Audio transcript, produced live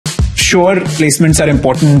sure placements are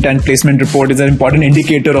important and placement report is an important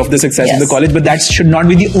indicator of the success of the college, but that should not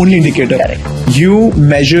be the only indicator. Correct. You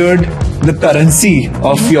measured the currency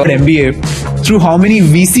of your MBA through how many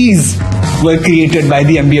VCs were created by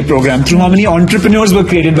the MBA program, through how many entrepreneurs were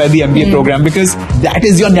created by the MBA program, because that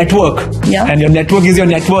is your network. And your network is your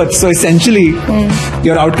net worth. So essentially,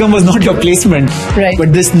 your outcome was not your placement,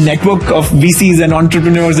 but this network of VCs and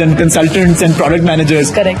entrepreneurs and consultants and product managers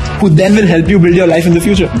who then will help you build your life in the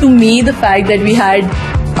future. To me, the fact that we had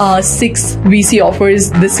 6 VC offers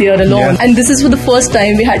this year alone, and this is for the first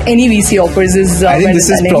time we had any VC offers is I think this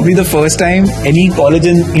is probably the first time any college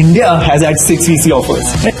in India has had 6 VC offers.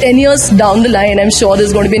 But 10 years down the line, I'm sure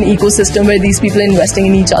there's going to be an ecosystem where these people are investing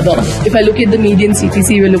in each other. If I look at the median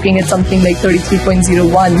CTC, we're looking at something like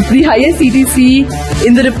 33.01. The highest CTC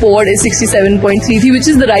in the report is 67.33, which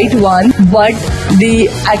is the right one, but the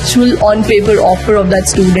actual on-paper offer of that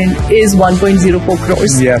student is 1.04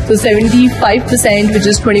 crores. So 75%, which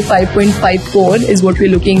is 25.54, is what we're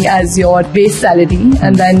looking as your base salary,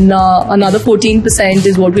 and then another 14%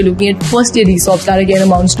 is what we're looking at first year ESOPs. That again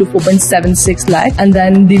amounts to 4.76 lakh, and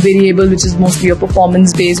then the variable, which is mostly a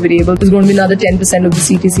performance based variable, is going to be another 10% of the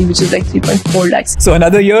CTC, which is like 3.4 lakhs. So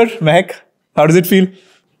another year, Mahak, how does it feel?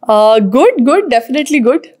 Good, definitely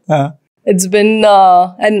good. It's been,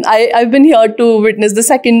 and I've been here to witness the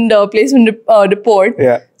second placement report.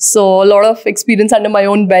 So a lot of experience under my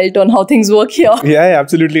own belt on how things work here. Yeah,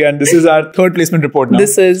 absolutely. And this is our third placement report now.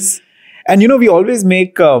 This is. And we always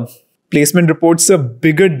make placement reports a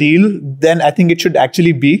bigger deal than I think it should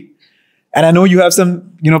actually be. And I know you have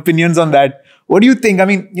some, opinions on that. What do you think? I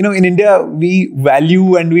mean, in India, we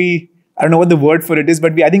value and I don't know what the word for it is,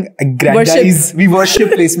 but we worship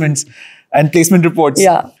placements and placement reports.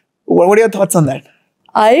 What are your thoughts on that?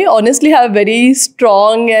 I honestly have very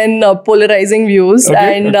strong and polarizing views,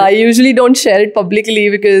 and I usually don't share it publicly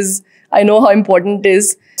because I know how important it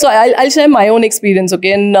is. So I'll share my own experience,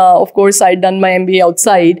 and of course I'd done my MBA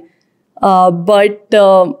outside, but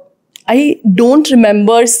I don't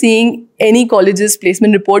remember seeing any college's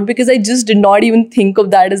placement report because I just did not even think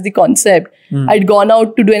of that as the concept. I'd gone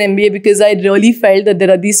out to do an MBA because I really felt that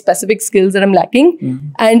there are these specific skills that I'm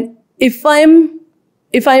lacking, and if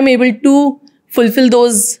I'm able to fulfill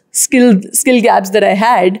those skill gaps that I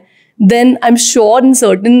had, then I'm sure and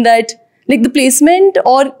certain that like the placement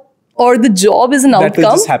or the job is an outcome. That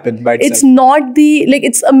will just happen by itself. It's not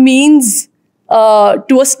it's a means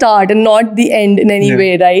to a start and not the end in any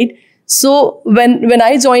way, right? So when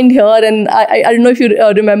I joined here, and I don't know if you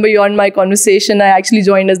remember, you on my conversation, I actually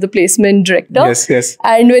joined as the placement director. Yes.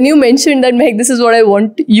 And when you mentioned that, Mahak, this is what I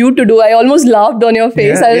want you to do, I almost laughed on your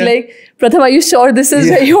face. I was like, Pratham, are you sure this is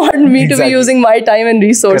where you want me to be using my time and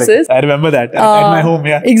resources? I remember that at my home.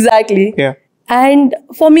 Exactly. And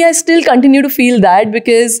for me, I still continue to feel that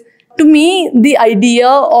because to me, the idea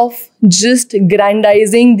of just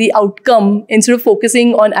grandizing the outcome instead of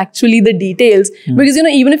focusing on actually the details, because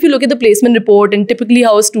even if you look at the placement report and typically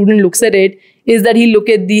how a student looks at it is that he look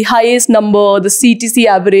at the highest number, the CTC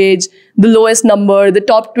average, the lowest number, the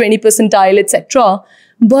top 20 percentile, etc.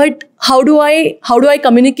 But how do I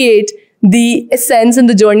communicate the essence and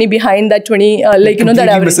the journey behind that 20, that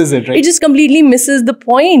average? Misses it, right? It just completely misses the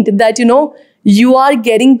point that, you are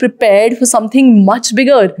getting prepared for something much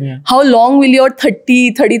bigger. How long will your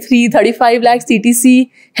 30, 33, 35 lakhs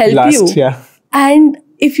CTC help you? And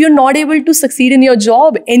if you're not able to succeed in your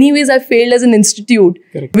job, anyways, I failed as an institute,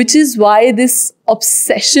 which is why this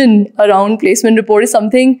obsession around placement report is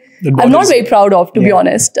something I'm not very proud of, to be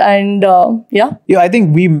honest. And I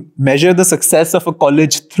think we measure the success of a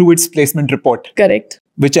college through its placement report. Correct.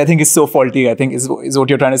 Which I think is so faulty, I think is what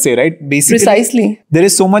you're trying to say, right? Basically, precisely. There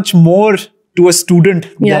is so much more to a student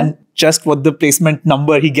than just what the placement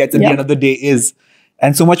number he gets at the end of the day is.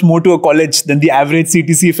 And so much more to a college than the average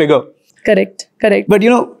CTC figure. Correct. But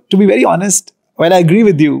to be very honest, while I agree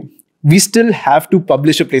with you, we still have to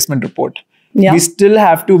publish a placement report. We still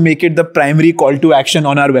have to make it the primary call to action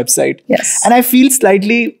on our website. And I feel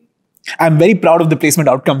I'm very proud of the placement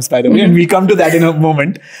outcomes, by the way, and we'll come to that in a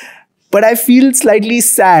moment. But I feel slightly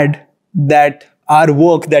sad that our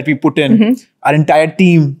work that we put in, our entire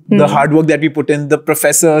team, the hard work that we put in, the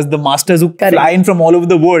professors, the masters who fly in from all over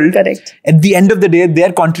the world. At the end of the day,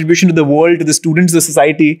 their contribution to the world, to the students, to the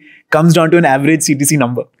society comes down to an average CTC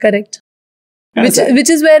number. Which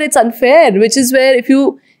is where it's unfair, which is where if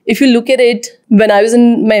you look at it, when I was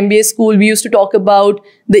in my MBA school, we used to talk about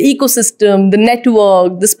the ecosystem, the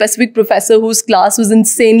network, the specific professor whose class was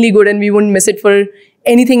insanely good and we wouldn't miss it for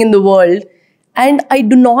anything in the world. And I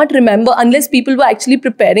do not remember, unless people were actually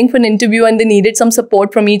preparing for an interview and they needed some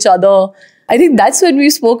support from each other. I think that's when we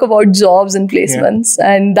spoke about jobs and placements.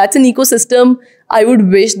 And that's an ecosystem I would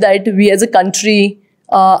wish that we as a country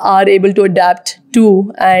are able to adapt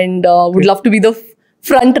to, and would love to be the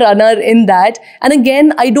front runner in that. And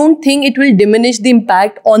again, I don't think it will diminish the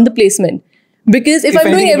impact on the placement. Because if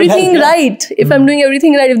I'm doing everything right, if I'm doing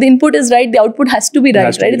everything right, if the input is right, the output has to be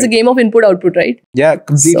right, right? It's a game of input output, right? Yeah,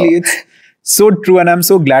 completely. It's so true. And I'm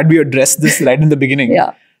so glad we addressed this right in the beginning.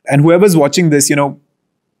 And whoever's watching this,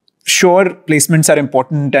 sure, placements are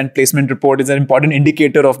important and placement report is an important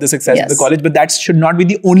indicator of the success of the college, but that should not be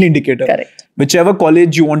the only indicator. Correct. Whichever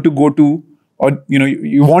college you want to go to, or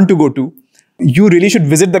you want to go to, you really should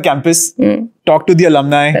visit the campus, talk to the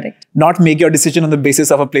alumni, not make your decision on the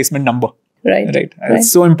basis of a placement number. Right.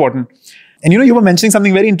 It's so important. And you were mentioning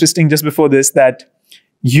something very interesting just before this, that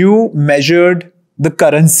you measured the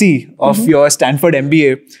currency of your Stanford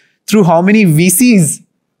MBA through how many VCs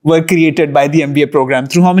were created by the MBA program,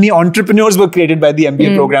 through how many entrepreneurs were created by the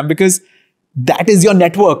MBA program, because that is your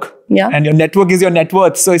network. And your network is your net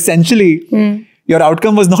worth. So essentially, your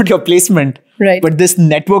outcome was not your placement, but this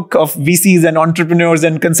network of VCs and entrepreneurs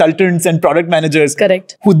and consultants and product managers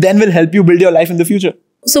who then will help you build your life in the future.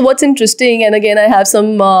 So what's interesting, and again, I have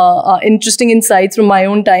some interesting insights from my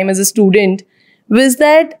own time as a student, was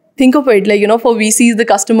that, think of it, like, for VCs, the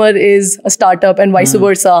customer is a startup and vice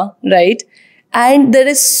versa, right? And there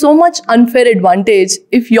is so much unfair advantage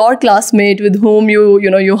if your classmate with whom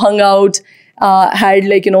you hung out had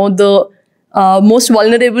the most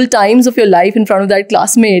vulnerable times of your life in front of that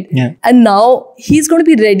classmate. And now he's going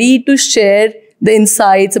to be ready to share the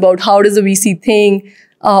insights about how does a VC think,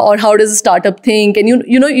 or how does a startup think, and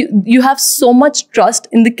you have so much trust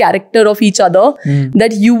in the character of each other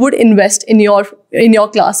that you would invest in your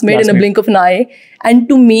classmate in a blink of an eye. And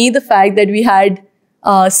to me, the fact that we had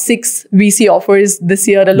 6 VC offers this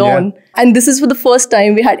year alone, and this is for the first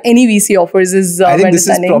time we had any VC offers, is I think this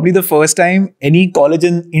is probably the first time any college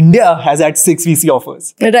in India has had 6 VC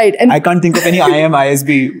offers. Right, and I can't think of any IM,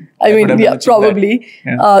 ISB. I mean, probably.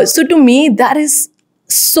 So to me, that is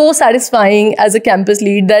so satisfying as a campus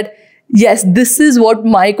lead, that yes, this is what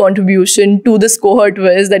my contribution to this cohort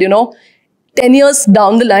was, that 10 years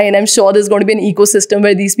down the line, I'm sure there's going to be an ecosystem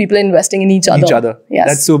where these people are investing in each other. Yes.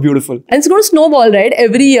 That's so beautiful. And it's going to snowball, right?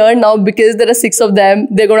 Every year now, because there are 6 of them,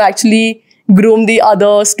 they're going to actually groom the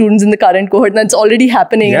other students in the current cohort. And that's already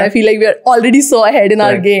happening. And I feel like we're already so ahead in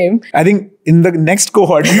our game. I think in the next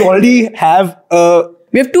cohort, we already have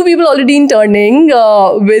we have 2 people already interning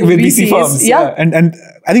with VC firms. And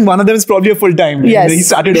I think one of them is probably a full-time. He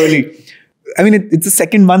started early. I mean, it's the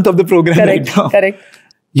second month of the program right now. Correct.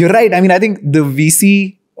 You're right. I mean, I think the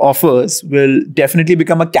VC offers will definitely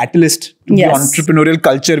become a catalyst to the entrepreneurial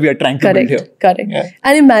culture we are trying to build here. Correct.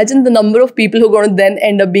 And imagine the number of people who are going to then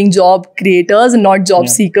end up being job creators and not job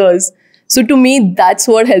seekers. So to me, that's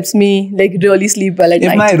what helps me like really sleep well at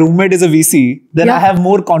night. If my roommate is a VC, then I have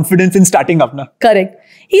more confidence in starting up now. Correct.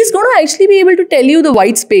 He's going to actually be able to tell you the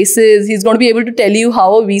white spaces. He's going to be able to tell you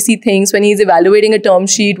how a VC thinks when he's evaluating a term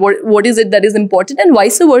sheet. What is it that is important, and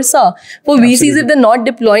vice versa. For VCs, if they're not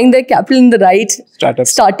deploying their capital in the right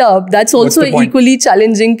startup, that's also an equally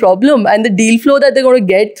challenging problem. And the deal flow that they're going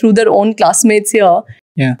to get through their own classmates here,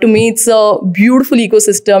 to me, it's a beautiful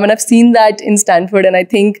ecosystem. And I've seen that in Stanford, and I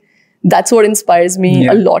think that's what inspires me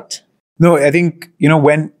a lot. No, I think,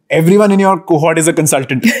 when everyone in your cohort is a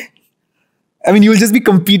consultant, I mean, you'll just be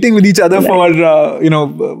competing with each other for,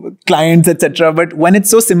 clients, etc. But when it's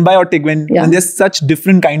so symbiotic, when there's such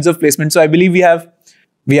different kinds of placements. So I believe we have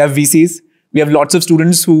VCs. We have lots of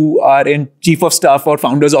students who are in chief of staff or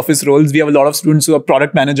founder's office roles. We have a lot of students who are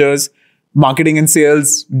product managers, marketing and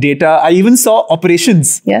sales, data. I even saw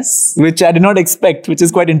operations, which I did not expect, which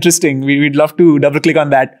is quite interesting. We'd love to double click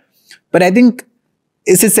on that. But I think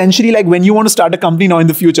it's essentially like when you want to start a company now in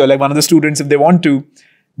the future, like one of the students, if they want to,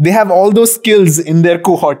 they have all those skills in their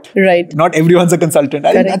cohort. Right. Not everyone's a consultant.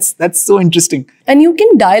 I think that's so interesting. And you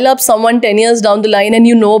can dial up someone 10 years down the line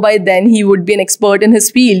and by then he would be an expert in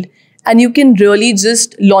his field. And you can really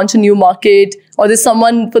just launch a new market. Or there's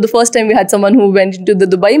someone, for the first time we had someone who went into the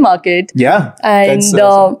Dubai market. Yeah. And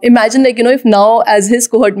imagine if now as his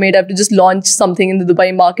cohort mate, I have to just launch something in the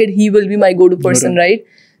Dubai market, he will be my go-to person, right?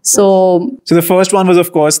 So the first one was,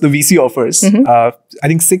 of course, the VC offers. I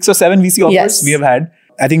think 6 or 7 VC offers we have had.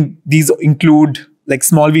 I think these include like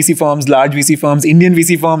small VC firms, large VC firms, Indian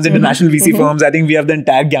VC firms, international VC firms. I think we have the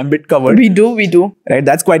entire gambit covered. We do. Right,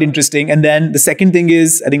 that's quite interesting. And then the second thing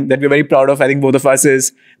is, I think that we're very proud of, I think both of us,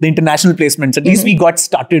 is the international placements. At least we got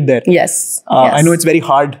started there. Yes. I know it's very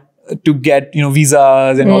hard to get,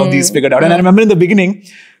 visas and all of these figured out. And I remember in the beginning,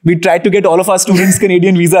 we tried to get all of our students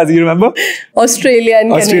Canadian visas. You remember? Australian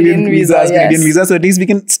Canadian visas, Canadian visas. So at least we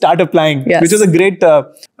can start applying, which was a great,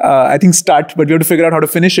 I think, start. But we have to figure out how to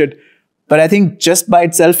finish it. But I think just by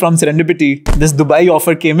itself from serendipity, this Dubai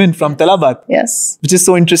offer came in from Talabat. Yes. Which is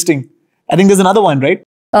so interesting. I think there's another one, right?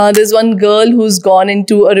 There's one girl who's gone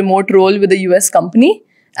into a remote role with a US company.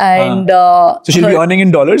 And so she'll be earning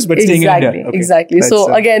in dollars, but staying in India. Okay. Exactly.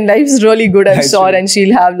 So again, life's really good, I'm sure. And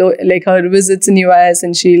she'll have like her visits in US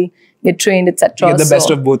and she'll get trained, etc. You get the best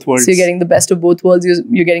of both worlds. So you're getting the best of both worlds.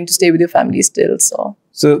 You're getting to stay with your family still.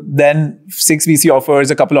 So then 6 VC offers,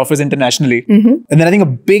 a couple offers internationally. And then I think a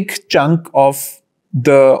big chunk of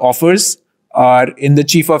the offers are in the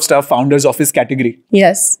Chief of Staff Founders Office category.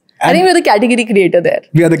 Yes. I think we're the category creator there.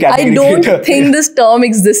 We are the category creator. I don't think this term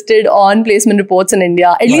existed on placement reports in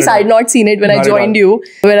India. At least I had not seen it when I joined you.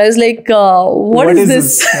 Where I was like, what is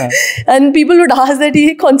this? Yeah. And people would ask that,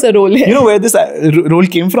 ye kaun sa role hai? You know where this role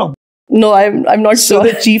came from? No, I'm not sure. So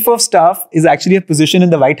the Chief of Staff is actually a position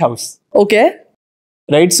in the White House. Okay.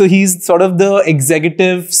 Right? So he's sort of the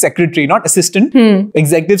executive secretary, not assistant,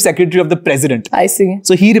 executive secretary of the president. I see.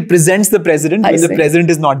 So he represents the president when the president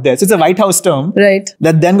is not there. So it's a White House term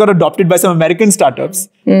that then got adopted by some American startups.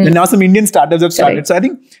 And now some Indian startups have started. So I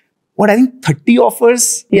think 30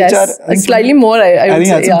 offers? Yes, which are, slightly more, I would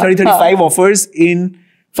say. Some 35 offers in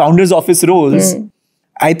founders office roles.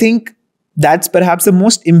 I think that's perhaps the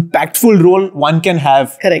most impactful role one can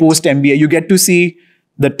have post MBA. You get to see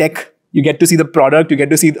the tech. You get to see the product, you get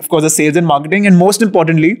to see, of course, the sales and marketing. And most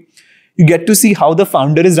importantly, you get to see how the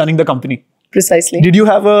founder is running the company. Precisely. Did you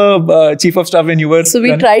have a chief of staff when you were? So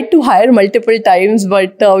we tried to hire multiple times,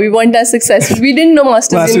 but we weren't as successful. We didn't know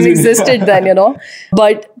Masters even existed then, you know.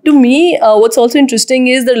 But to me, what's also interesting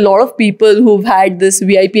is that a lot of people who've had this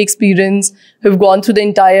VIP experience, who've gone through the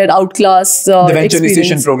entire outclass the venture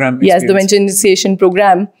initiation program. Yes, the venture initiation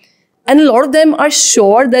program. And a lot of them are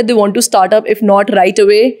sure that they want to start up, if not right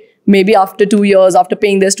away, maybe after 2 years, after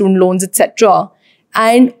paying their student loans, etc.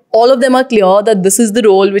 And all of them are clear that this is the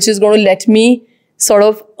role which is going to let me sort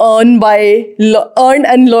of earn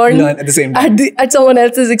and learn at the same time. At someone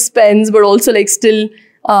else's expense, but also like still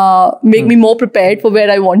make me more prepared for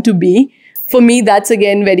where I want to be. For me, that's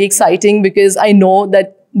again very exciting because I know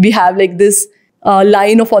that we have like this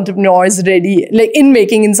line of entrepreneurs ready, like in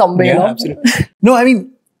making in some way. Yeah, you know? Absolutely. No, I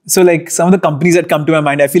mean, so like some of the companies that come to my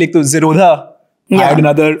mind, I feel like Zerodha hired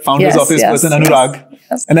another founders office person, Anurag.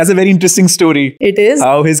 Yes. And that's a very interesting story. It is.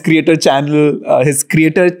 How his creator challenge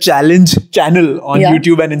channel on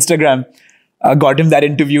YouTube and Instagram got him that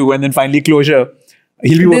interview and then finally closure.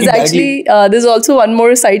 He'll be working directly. There's also one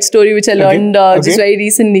more side story which I learned just very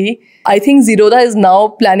recently. I think Zerodha is now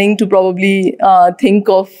planning to probably think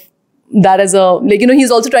of that as a, like, you know,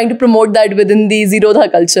 he's also trying to promote that within the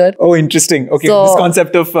Zerodha culture. Oh, interesting. Okay, so, this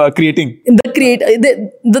concept of creating.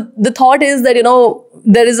 The thought is that, you know,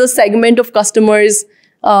 there is a segment of customers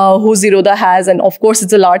who Zerodha has, and of course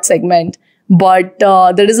it's a large segment, but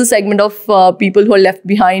there is a segment of people who are left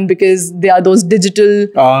behind because they are those digital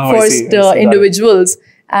first individuals.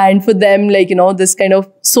 And for them, like, you know, this kind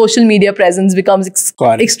of social media presence becomes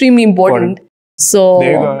extremely important. So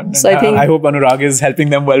I hope Anurag is helping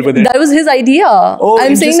them well with it. That was his idea. Oh,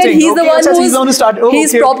 I'm saying that he's the one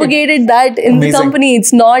who's propagated that in the company.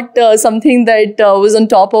 It's not something that was on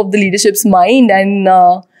top of the leadership's mind, and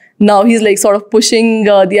now he's like sort of pushing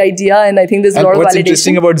the idea, and I think there's a lot of validation. What's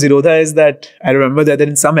interesting about Zerodha is that I remember that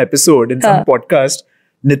in some episode, in some podcast,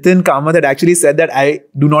 Nitin Kamath had actually said that I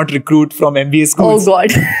do not recruit from MBA schools. Oh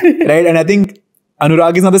God. Right? And I think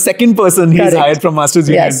Anurag is now the second person he's hired from Masters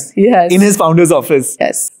Union. Yes, he has. In his founder's office.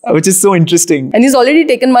 Yes. Which is so interesting. And he's already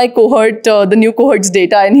taken my cohort, the new cohort's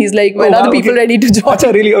data, and he's like, when are the people ready to join?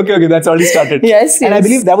 Achha, really? Okay, that's already started. Yes. And I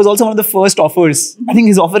believe that was also one of the first offers. I think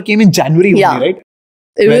his offer came in January only, right?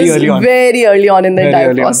 It was very early on in the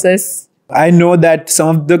entire process. I know that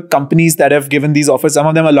some of the companies that have given these offers, some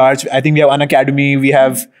of them are large. I think we have Unacademy, we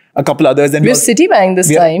have a couple others. Then we have Citibank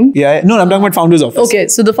this time. Yeah. No, I'm talking about founders office. Okay,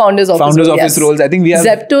 so the founders office. Founders office roles. I think we have.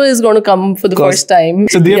 Zepto is going to come for the first time.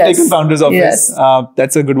 So they have taken founders office. Yes.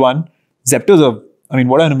 That's a good one. Zepto's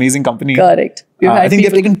what an amazing company. Correct. I think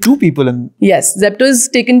they've taken 2 people in. Yes, Zepto has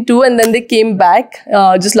taken 2, and then they came back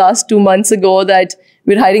just last 2 months ago that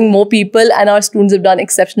we're hiring more people and our students have done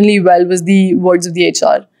exceptionally well, was the words of the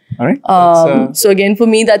HR. All right. So again, for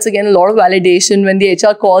me, that's again a lot of validation when the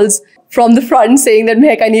HR calls from the front saying that,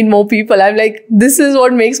 Mahak, I need more people. I'm like, this is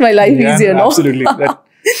what makes my life easier, no? Absolutely. That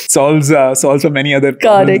solves for many other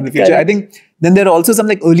problems in the future. I think Then there are also some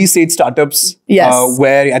like early stage startups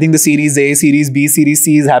where I think the Series A, Series B, Series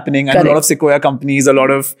C is happening. And a lot of Sequoia companies, a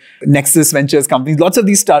lot of Nexus Ventures companies, lots of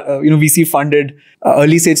these VC funded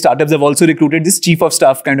early stage startups have also recruited this chief of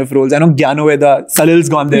staff kind of roles. I know Gyanoveda, Salil's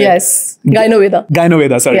gone there. Yes,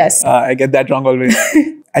 Gyanoveda, sorry. Yes. I get that wrong always.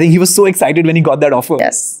 I think he was so excited when he got that offer.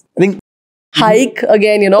 Yes. I think Hike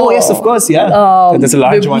again, Oh yes, of course, yeah. That's a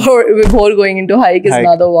large one. Before going into Hike is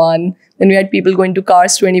another one. Then we had people going to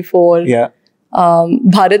Cars 24. Yeah.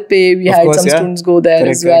 BharatPe, we had some students go there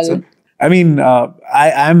as well. So, I mean,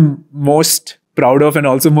 I'm most proud of and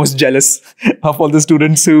also most jealous of all the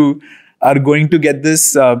students who are going to get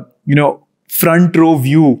this, front row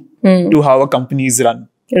view to how a company is run.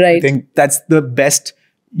 Right. I think that's the best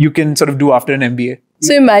you can sort of do after an MBA.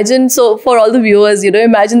 So imagine, for all the viewers,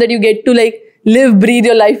 imagine that you get to like live, breathe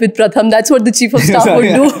your life with Pratham. That's what the chief of staff would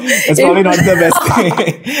do. That's probably not the best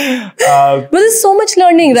thing. But there's so much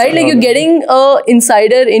learning, right? Like you're getting an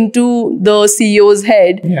insider into the CEO's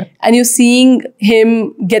head and you're seeing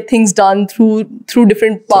him get things done through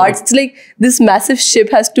different parts. It's like this massive ship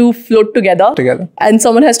has to float together. And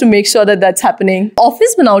someone has to make sure that that's happening.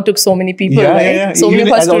 Office now took so many people, right? Yeah. So many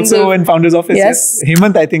also in founder's office. Yes.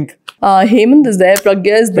 Hemant, I think. Hemant is there,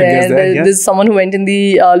 Pragya is there. There's someone who went in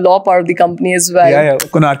the law part of the company as well. Yeah.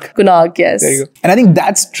 Kunark, yes. There you go. And I think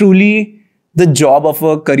that's truly the job of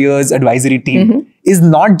a careers advisory team is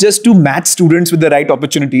not just to match students with the right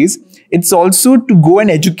opportunities. It's also to go and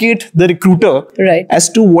educate the recruiter as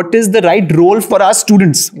to what is the right role for our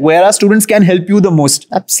students, where our students can help you the most.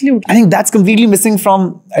 Absolutely. I think that's completely missing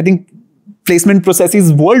from, placement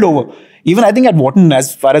processes world over. Even I think at Wharton,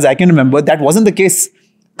 as far as I can remember, that wasn't the case.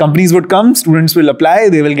 Companies would come, students will apply,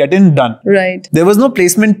 they will get in, done. Right. There was no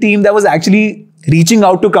placement team that was actually reaching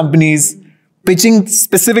out to companies, pitching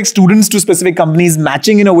specific students to specific companies,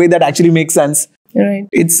 matching in a way that actually makes sense. Right.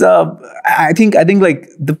 It's I think like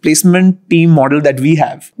the placement team model that we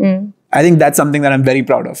have, I think that's something that I'm very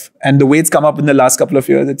proud of. And the way it's come up in the last couple of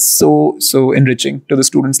years, it's so enriching to the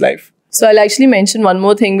student's life. So I'll actually mention one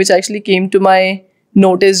more thing which actually came to my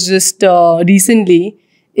notice just recently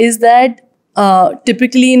is that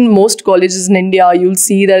typically in most colleges in India, you'll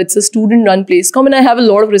see that it's a student-run place-com, and I have a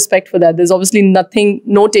lot of respect for that. There's obviously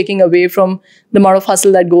no taking away from the amount of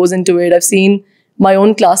hustle that goes into it. I've seen my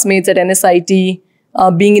own classmates at NSIT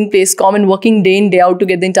being in place-com and working day in, day out to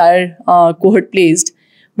get the entire cohort placed.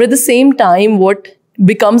 But at the same time, what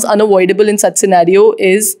becomes unavoidable in such scenario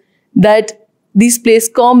is that these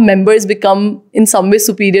place-com members become in some way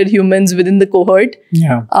superior humans within the cohort.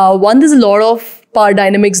 Yeah. One, there's a lot of power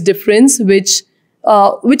dynamics difference, which is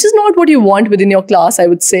not what you want within your class, I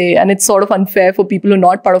would say. And it's sort of unfair for people who are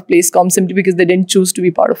not part of place-com simply because they didn't choose to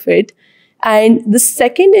be part of it. And the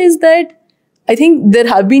second is that I think there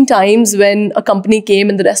have been times when a company came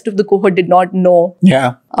and the rest of the cohort did not know.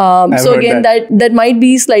 Yeah. So again, that might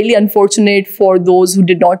be slightly unfortunate for those who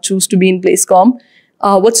did not choose to be in place-com.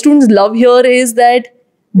 What students love here is that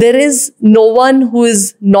there is no one who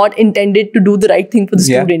is not intended to do the right thing for the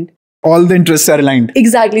student. All the interests are aligned.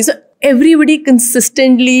 Exactly. So everybody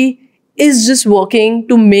consistently is just working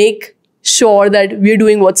to make sure that we're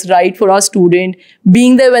doing what's right for our student,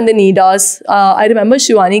 being there when they need us. I remember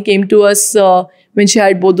Shivani came to us when she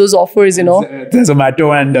had both those offers,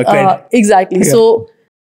 Zomato and CRED. Exactly. Yeah. So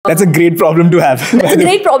that's a great problem to have. That's a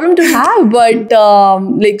great problem to have. But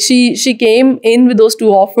like she came in with those two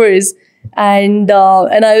offers, and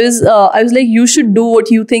I was like, you should do what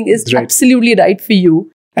you think is absolutely right for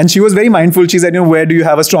you. And she was very mindful. She said, where do you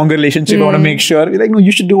have a stronger relationship? I want to make sure. We're like, no,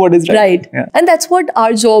 you should do what is right. Right. Yeah. And that's what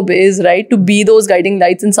our job is, right? To be those guiding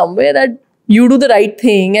lights in some way that you do the right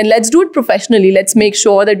thing, and let's do it professionally. Let's make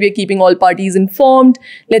sure that we're keeping all parties informed.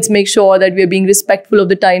 Let's make sure that we're being respectful of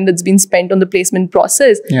the time that's been spent on the placement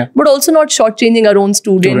process, but also not shortchanging our own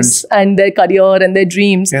students and their career and their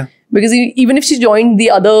dreams. Yeah. Because even if she joined the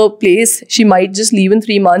other place, she might just leave in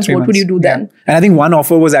 3 months. What would you do then? And I think one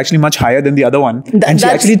offer was actually much higher than the other one. And she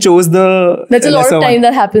actually chose the That's a lot of time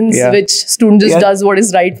that happens, which student just does what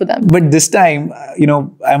is right for them. But this time,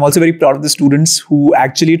 I'm also very proud of the students who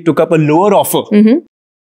actually took up a lower offer,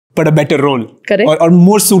 but a better role. Correct. Or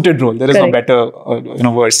more suited role. There is no better or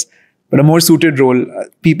worse. But a more suited role.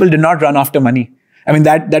 People did not run after money. I mean,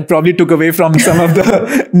 that probably took away from some of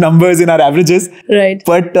the numbers in our averages. Right.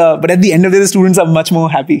 But at the end of the day, the students are much more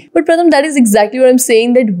happy. But Pratham, that is exactly what I'm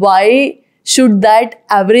saying, that why should that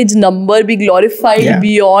average number be glorified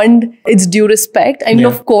beyond its due respect? I mean,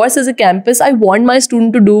 of course, as a campus, I want my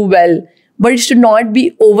student to do well. But it should not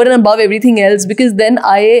be over and above everything else, because then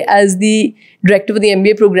I, as the director of the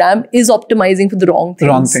MBA program, is optimizing for the wrong things.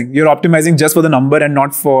 Wrong thing. You're optimizing just for the number and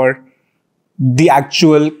not for the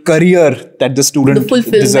actual career that the student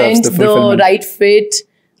deserves. The fulfillment, the right fit,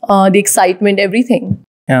 the excitement, everything.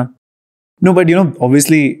 Yeah. No, but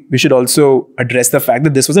obviously we should also address the fact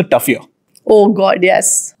that this was a tough year. Oh God,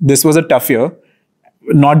 yes. This was a tough year.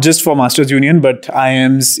 Not just for Masters Union, but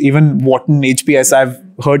IIMs, even Wharton, HPS. I've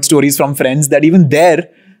heard stories from friends that even there,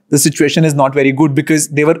 the situation is not very good because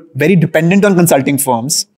they were very dependent on consulting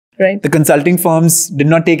firms. Right. The consulting firms did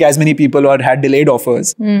not take as many people or had delayed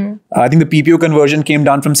offers. I think the PPO conversion came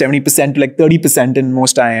down from 70% to like 30% in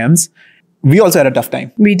most IIMs. We also had a tough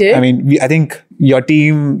time. We did. I mean, I think your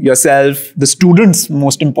team, yourself, the students,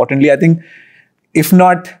 most importantly, I think if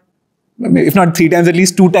not 3 times, at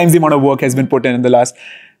least 2 times the amount of work has been put in the last.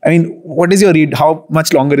 I mean, what is your read? How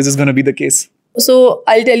much longer is this going to be the case? So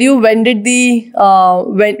I'll tell you when did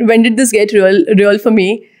this get real for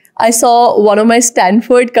me? I saw one of my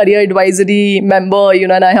Stanford career advisory member,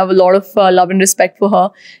 and I have a lot of love and respect for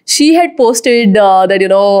her. She had posted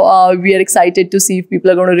that, we are excited to see if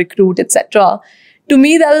people are going to recruit, etc. To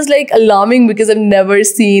me, that was like alarming because I've never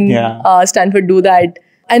seen Stanford do that.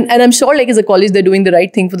 And I'm sure like as a college, they're doing the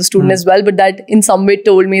right thing for the student as well. But that in some way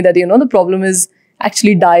told me that, the problem is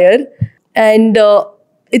actually dire. And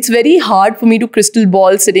it's very hard for me to crystal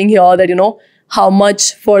ball sitting here that, how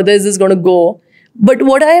much further is this going to go. But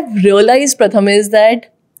what I have realized, Pratham, is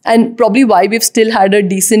that, and probably why we've still had a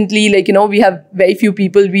decently, we have very few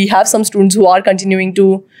people. We have some students who are continuing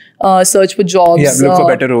to search for jobs. Yeah, look for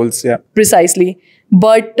better roles. Yeah. Precisely.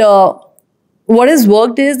 But what has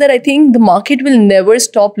worked is that I think the market will never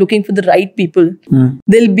stop looking for the right people.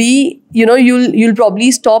 There'll be, you'll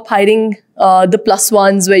probably stop hiring the plus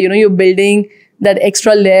ones where, you're building that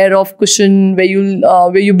extra layer of cushion where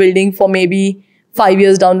you're building for maybe 5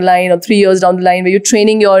 years down the line or 3 years down the line where you're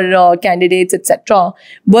training your candidates, etc.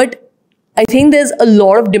 But I think there's a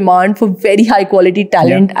lot of demand for very high quality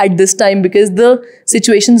talent at this time because the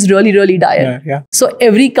situation's really, really dire. So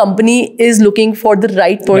every company is looking for the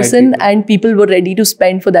right person and people were ready to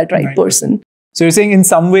spend for that right person. So you're saying in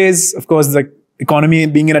some ways, of course, the economy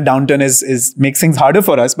being in a downturn is makes things harder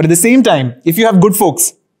for us. But at the same time, if you have good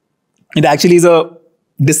folks, it actually is a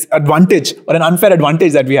disadvantage or an unfair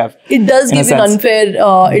advantage that we have. It does give an unfair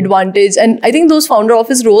advantage. And I think those founder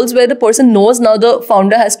office roles where the person knows now the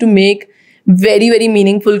founder has to make very, very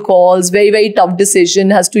meaningful calls, very, very tough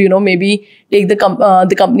decision, has to, maybe take the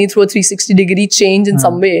company through a 360-degree change in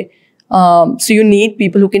some way. So you need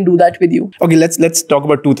people who can do that with you. Okay, let's talk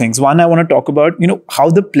about 2 things. One, I want to talk about,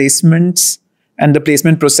 how the placements and the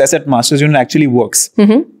placement process at Masters Union actually works.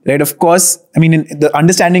 Right? Of course, I mean, the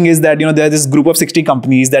understanding is that, there's this group of 60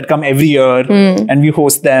 companies that come every year and we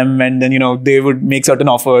host them and then, they would make certain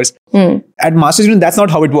offers. At Masters Union, that's not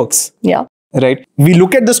how it works. Yeah. Right? We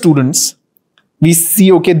look at the students, we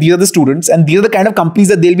see, okay, these are the students and these are the kind of companies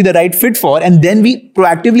that they'll be the right fit for. And then we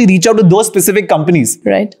proactively reach out to those specific companies.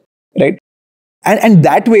 Right. Right. And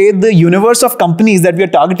that way, the universe of companies that we are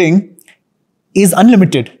targeting is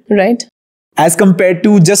unlimited. Right. As compared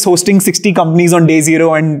to just hosting 60 companies on day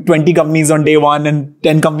 0 and 20 companies on day 1 and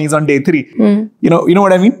 10 companies on day 3. You know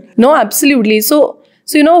what I mean? No, absolutely. So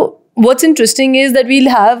what's interesting is that we'll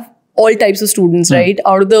have all types of students, right?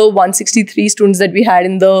 Out of the 163 students that we had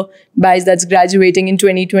in the batch that's graduating in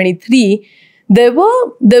 2023, there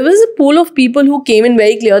was a pool of people who came in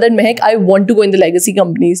very clear that, Mahak, I want to go in the legacy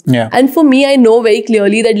companies. And for me, I know very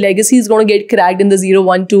clearly that legacy is going to get cracked in the 0,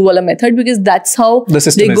 1, 2 wala method because that's how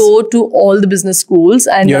they go to all the business schools.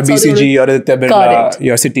 And your BCG, your Birla,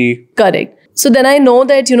 your Citi. Correct. So then I know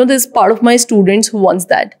that, there's part of my students who wants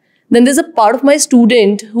that. Then there's a part of my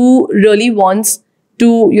student who really wants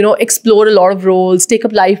to, explore a lot of roles, take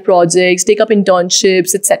up live projects, take up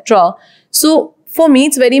internships, etc. So for me,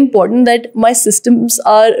 it's very important that my systems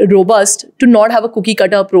are robust to not have a cookie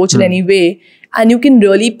cutter approach in any way. And you can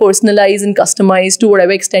really personalize and customize to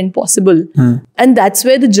whatever extent possible. And that's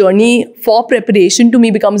where the journey for preparation to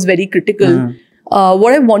me becomes very critical.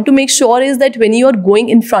 What I want to make sure is that when you are going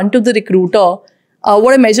in front of the recruiter,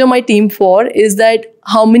 what I measure my team for is that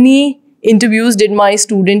how many interviews did my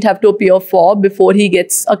student have to appear for before he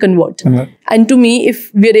gets a convert. And to me,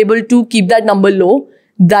 if we're able to keep that number low,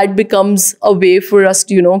 that becomes a way for us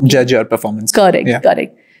to, judge your performance. Correct.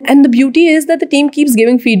 And the beauty is that the team keeps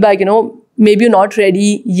giving feedback, maybe you're not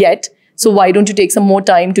ready yet. So why don't you take some more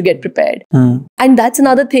time to get prepared? And that's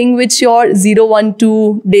another thing which your 0, 1,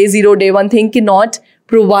 2, day 0, day 1 thing cannot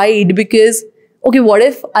provide because, okay, what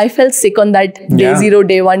if I felt sick on that day 0,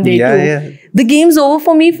 day 1, day 2? The game's over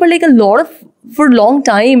for me for like for a long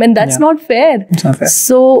time and that's not fair. It's not fair.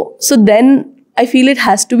 So then I feel it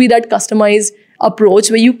has to be that customized approach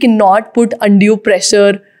where you cannot put undue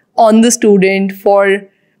pressure on the student for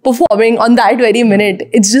performing on that very minute.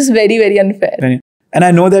 It's just very, very unfair. And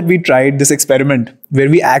I know that we tried this experiment where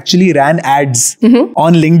we actually ran ads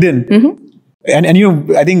on LinkedIn. And you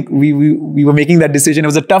know, I think we were making that decision. It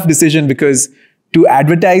was a tough decision because to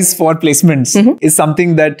advertise for placements is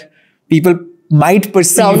something that people might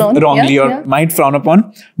perceive wrongly or might frown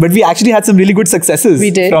upon. But we actually had some really good successes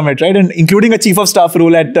from it, right? And including a chief of staff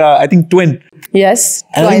role at, I think, Twin. Yes.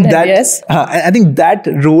 And I think that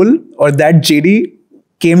role or that JD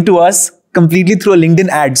came to us completely through a LinkedIn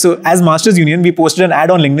ad. So as Masters Union, we posted an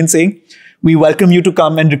ad on LinkedIn saying, we welcome you to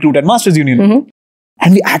come and recruit at Masters Union.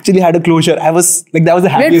 And we actually had a closure. I was like, that was the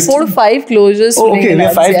happiest. We had 4 to 5 closures. Oh, okay. We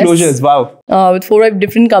had 5 closures. Wow. With 4 or 5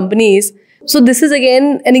 different companies. So this is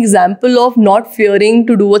again an example of not fearing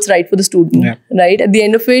to do what's right for the student, right? At the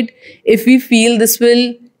end of it, if we feel this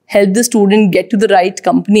will help the student get to the right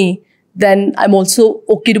company, then I'm also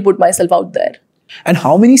okay to put myself out there. And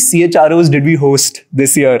how many CHROs did we host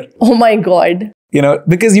this year? Oh my God. You know,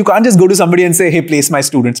 because you can't just go to somebody and say, hey, place my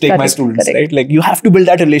students, take my students, right? Like you have to build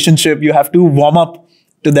that relationship. You have to warm up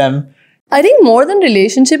to them. I think more than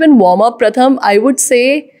relationship and warm up, Pratham, I would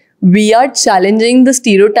say we are challenging the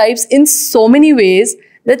stereotypes in so many ways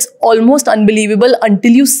that's almost unbelievable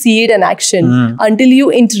until you see it in action, until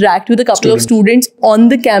you interact with a couple of students on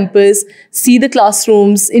the campus, see the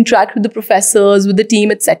classrooms, interact with the professors, with the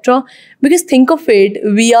team, etc. Because think of it,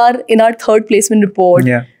 we are in our 3rd placement report.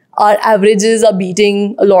 Our averages are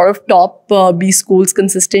beating a lot of top B schools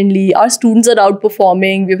consistently. Our students are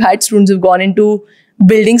outperforming. We've had students who've gone into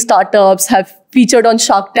building startups, have featured on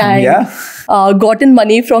Shark Tank, gotten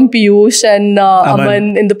money from Piyush and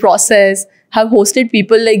Aman in the process, have hosted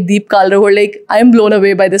people like Deep Kalra who are like, I am blown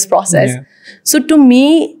away by this process. So to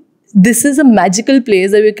me, this is a magical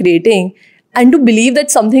place that we're creating. And to believe that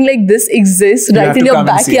something like this exists right in your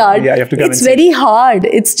backyard, it's very hard.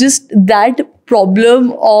 It's just that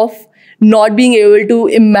problem of not being able to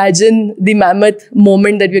imagine the mammoth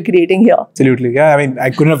moment that we're creating here. Absolutely. Yeah, I mean,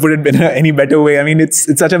 I couldn't have put it in any better way. I mean, it's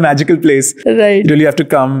such a magical place. Right. You really have to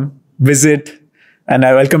come, visit, and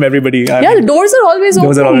I welcome everybody. The doors are always open.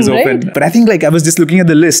 Doors are always open. But I think like I was just looking at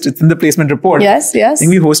the list. It's in the placement report. Yes. I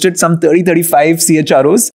think we hosted some 30-35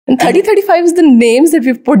 CHROs. And 30-35 is the names that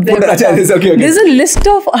we've put there. Okay. There's a list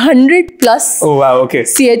of 100 plus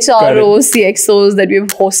CHROs, CXOs that we've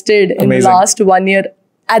hosted in the last 1 year.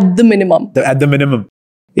 At the minimum. At the minimum.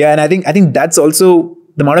 Yeah, and I think that's also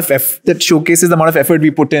the amount of effort that showcases the amount of effort we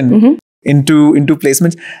put in into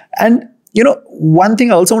placements. And you know, one thing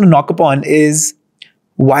I also want to knock upon is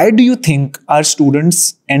why do you think our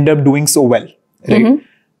students end up doing so well? Right?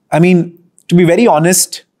 I mean, to be very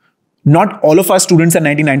honest, not all of our students are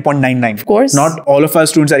 99.99. Of course. Not all of our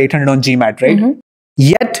students are 800 on GMAT, right?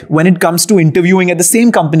 Yet, when it comes to interviewing at the same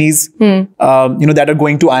companies, you know, that are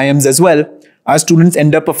going to IIMs as well, our students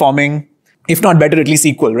end up performing, if not better, at least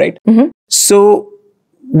equal, right? So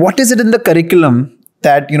what is it in the curriculum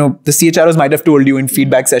that, you know, the CHROs might have told you in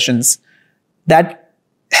feedback sessions that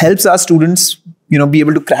helps our students, you know, be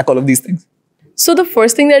able to crack all of these things? So the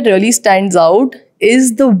first thing that really stands out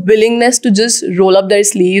is the willingness to just roll up their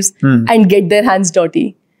sleeves and get their hands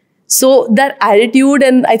dirty. So that attitude,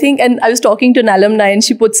 and I think, and I was talking to an alumni and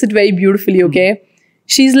she puts it very beautifully, okay?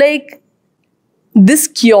 She's like, this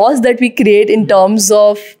chaos that we create in terms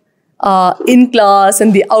of in class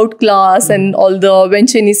and the out class and all the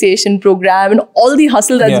venture initiation program and all the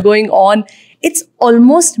hustle that's going on, it's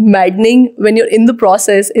almost maddening when you're in the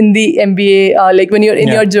process, in the MBA, like when you're in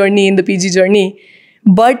your journey, in the PG journey.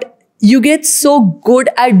 But you get so good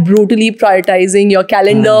at brutally prioritizing your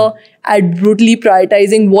calendar, at brutally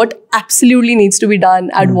prioritizing what absolutely needs to be done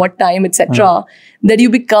at what time, etc. That you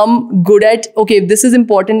become good at, okay, if this is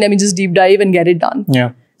important, let me just deep dive and get it done.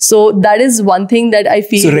 So that is one thing that I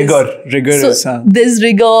feel. So rigor is. There's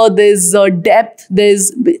rigor, there's depth.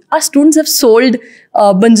 Our students have sold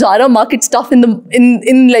Banjara market stuff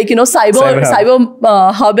in like, you know,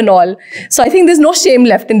 cyber hub and all. So I think there's no shame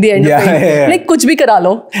left in the end of it. Like kuch bhi kara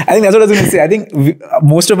lo. I think that's what I was going to say. I think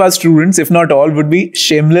most of our students, if not all, would be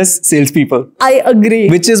shameless salespeople. I agree.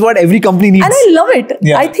 Which is what every company needs. And I love it.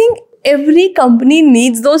 I think every company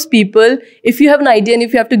needs those people. If you have an idea and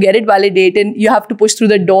if you have to get it validated, you have to push through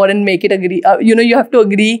the door and make it agree. You know, you have to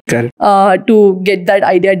agree to get that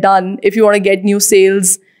idea done. If you want to get new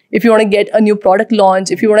sales, if you want to get a new product launch,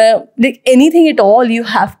 if you want to, like anything at all, you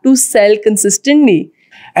have to sell consistently.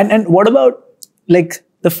 And what about like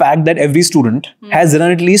the fact that every student has run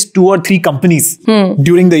at least 2 or 3 companies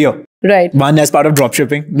during the year? Right. One as part of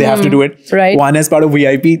dropshipping, they have to do it. Right. One as part of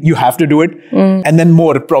VIP, you have to do it. And then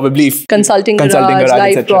more probably. Consulting garage,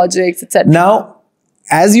 live projects, etc. Now,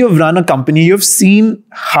 as you've run a company, you've seen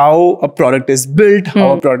how a product is built,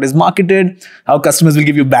 how a product is marketed, how customers will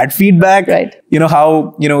give you bad feedback. Right.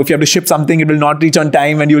 How, if you have to ship something, it will not reach on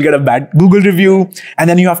time and you'll get a bad Google review. And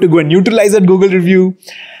then you have to go and neutralize that Google review.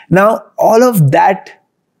 Now, all of that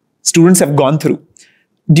students have gone through.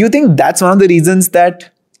 Do you think that's one of the reasons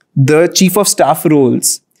that the chief of staff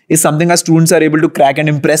roles is something our students are able to crack and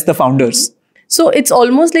impress the founders? So it's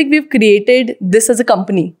almost like we've created this as a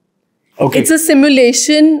company. Okay. It's a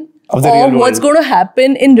simulation of what's going to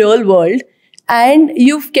happen in real world. And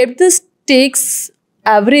you've kept the stakes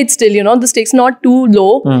average still, the stakes not too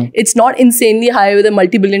low. It's not insanely high with a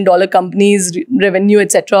multi-billion-dollar company's revenue,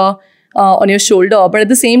 etc. On your shoulder. But at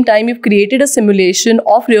the same time, you've created a simulation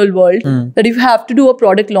of real world that if you have to do a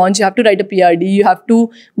product launch, you have to write a PRD, you have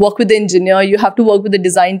to work with the engineer, you have to work with the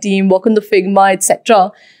design team, work on the Figma,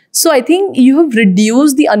 etc. So I think you have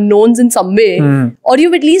reduced the unknowns in some way, or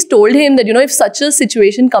you've at least told him that, if such a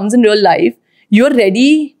situation comes in real life, you're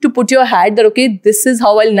ready to put your hat that, okay, this is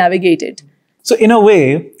how I'll navigate it. So in a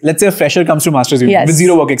way, let's say a fresher comes to Masters Union with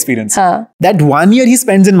zero work experience. That 1 year he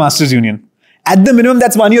spends in Masters Union, at the minimum,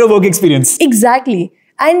 that's 1 year of work experience. Exactly.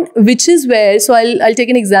 And which is where, so I'll take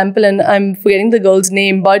an example and I'm forgetting the girl's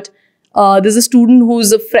name, but there's a student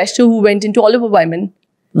who's a fresher who went into Oliver Wyman.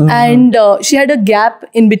 And she had a gap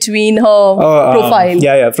in between her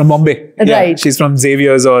profile. From Bombay. Right. Yeah, she's from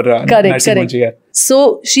Xavier's or correct.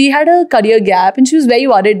 So she had a career gap and she was very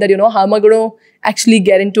worried that, how am I going to actually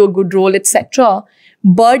get into a good role, etc.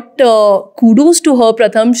 But kudos to her,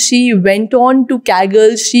 Pratham. She went on to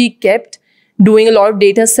Kaggle. She kept doing a lot of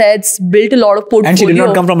data sets, built a lot of portfolio. And she did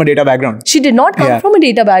not come from a data background. She did not come from a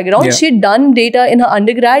data background. Yeah. She had done data in her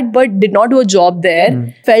undergrad, but did not do a job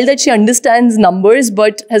there. Felt that she understands numbers,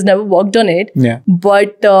 but has never worked on it. Yeah.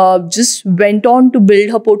 But just went on to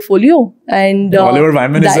build her portfolio. And Oliver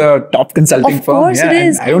Wyman is a top consulting firm. Of course it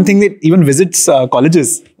is. I don't think it even visits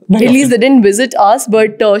colleges. At least they didn't visit us,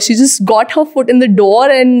 but she just got her foot in the door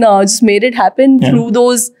and just made it happen through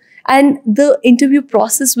those. And the interview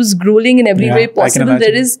process was grueling in every way possible.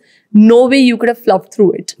 There is no way you could have fluffed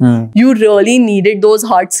through it. You really needed those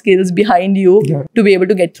hard skills behind you to be able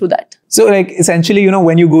to get through that. So essentially,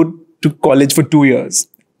 when you go to college for 2 years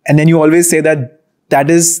and then you always say that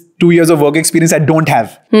is 2 years of work experience I don't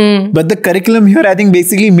have. But the curriculum here, I think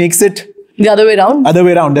basically makes it the other way around.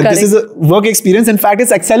 That this is a work experience. In fact,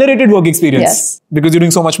 it's accelerated work experience because you're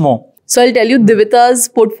doing so much more. So I'll tell you Divita's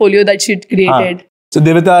portfolio that she'd created. So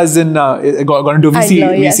Devita is got into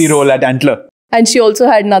VC role at Antler. And she also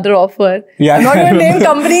had another offer. Yeah, I'm not going to name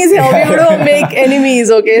companies here. We're going to make enemies,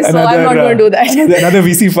 okay? So I'm not going to do that. Another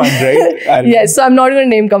VC fund, right? Yes, so I'm not going to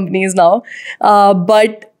name companies now.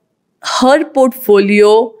 But her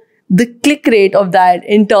portfolio, the click rate of that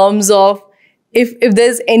in terms of if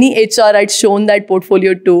there's any HR I'd shown that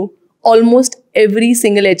portfolio to, almost every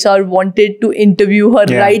single HR wanted to interview her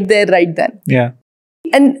right there, right then. Yeah.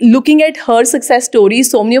 And looking at her success story,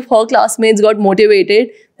 so many of her classmates got motivated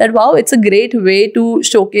that, wow, it's a great way to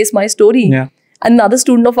showcase my story. Yeah. Another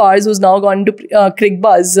student of ours who's now gone to CRED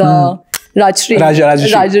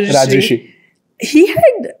Rajrishi. He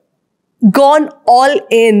had gone all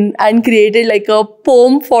in and created like a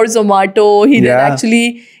poem for Zomato. He then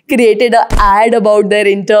actually created an ad about their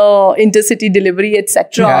intercity delivery,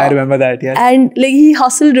 etc. Yeah, I remember that. Yeah, and he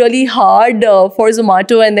hustled really hard for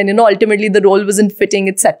Zomato, and then ultimately the role wasn't fitting,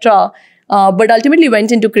 etc. But ultimately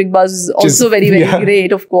went into CRED, also very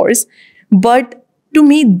great, of course. But to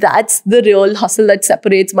me, that's the real hustle that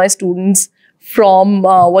separates my students from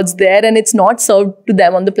what's there, and it's not served to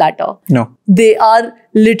them on the platter. No, they are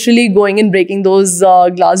literally going and breaking those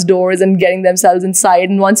glass doors and getting themselves inside.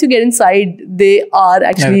 And once you get inside, they are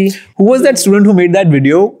actually. Yeah. Who was that student who made that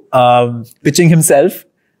video pitching himself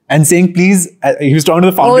and saying, "Please"? He was talking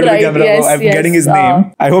to the founder of the camera. I'm getting his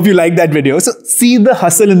name. I hope you like that video. So see the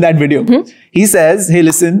hustle in that video. He says, "Hey,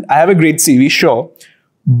 listen, I have a great CV, sure,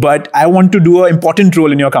 but I want to do an important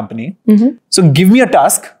role in your company. So give me a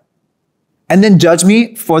task." And then judge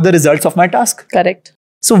me for the results of my task. Correct.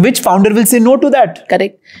 So which founder will say no to that?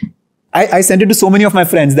 Correct. I sent it to so many of my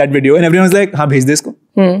friends, that video, and everyone was like, "Haan, bhej de isko.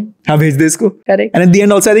 Haan, bhej de isko." Correct. And at the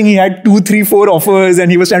end also, I think he had 2, 3, 4 offers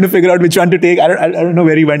and he was trying to figure out which one to take. I don't know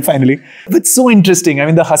where he went finally. But it's so interesting. I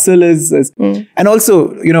mean, the hustle is and also,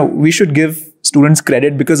 we should give students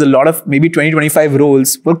credit because a lot of maybe 20, 25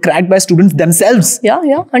 roles were cracked by students themselves. Yeah,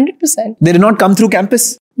 100%. They did not come through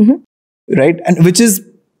campus. Right? And which is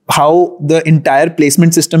how the entire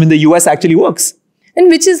placement system in the US actually works. And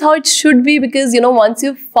which is how it should be, because, once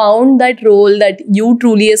you've found that role that you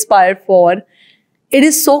truly aspire for, it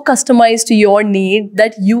is so customized to your need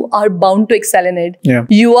that you are bound to excel in it. Yeah.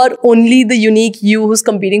 You are only the unique you who's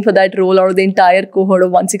competing for that role out of the entire cohort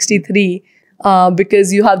of 163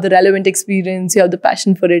 because you have the relevant experience, you have the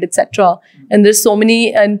passion for it, etc. And there's so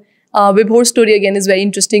many, and Vibhor's story again is very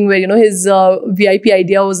interesting where, his VIP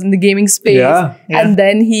idea was in the gaming space. And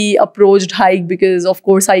then he approached Hike because, of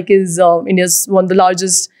course, Hike is India's one of the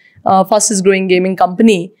largest, fastest growing gaming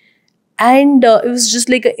company. And it was just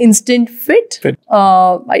like an instant fit.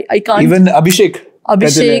 I can't... Even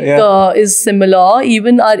Abhishek is similar.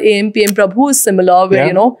 Even our AMPM Prabhu is similar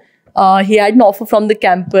where, he had an offer from the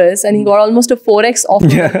campus and he got almost a 4x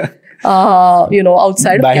offer.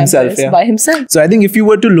 Outside by of campus, by himself. So I think if you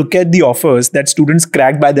were to look at the offers that students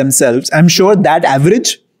cracked by themselves, I'm sure that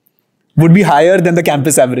average would be higher than the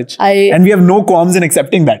campus average. And we have no qualms in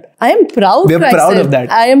accepting that. I am proud We are proud of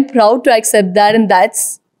that. I am proud to accept that, and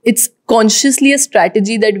it's consciously a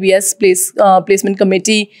strategy that we as placement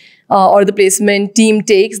committee or the placement team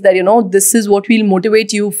takes, that, this is what we'll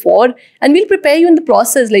motivate you for, and we'll prepare you in the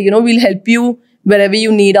process. Like, we'll help you wherever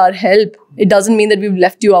you need our help. It doesn't mean that we've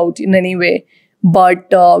left you out in any way, but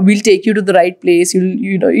we'll take you to the right place.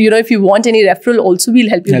 If you want any referral also, we'll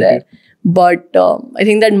help you there. But I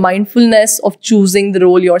think that mindfulness of choosing the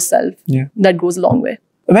role yourself, that goes a long way.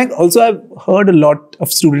 Also, I've heard a lot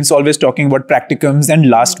of students always talking about practicums and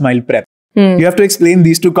last mile prep. You have to explain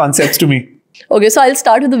these two concepts to me. Okay, so I'll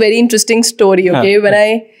start with a very interesting story,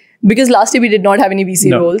 okay? Because last year we did not have any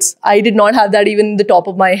VC roles. I did not have that even in the top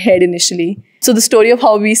of my head initially. So the story of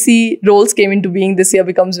how VC roles came into being this year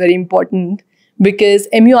becomes very important because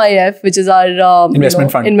MUIF, which is our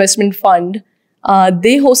investment fund,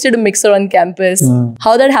 they hosted a mixer on campus.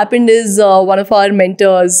 How that happened is one of our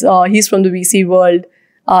mentors, he's from the VC world.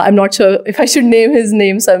 I'm not sure if I should name his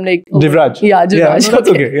name. So I'm like... Jivraj. Yeah, Jivraj. Yeah, that's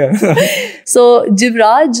okay. So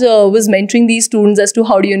Jivraj was mentoring these students as to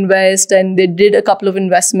how do you invest, and they did a couple of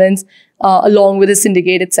investments along with his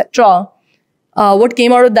syndicate, etc. What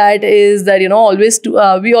came out of that is that,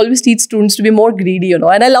 we always teach students to be more greedy, and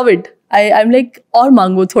I love it. I'm like, or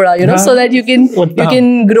mango thoda, so that you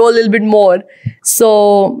can grow a little bit more.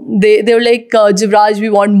 So they were like, Jivraj, we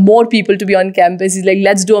want more people to be on campus. He's like,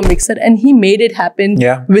 let's do a mixer. And he made it happen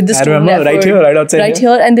with the student effort. Right here, right outside. Right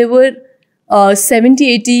here. And there were 70,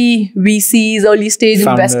 80 VCs, early stage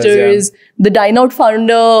investors. The Dine Out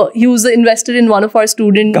founder, he was invested in one of our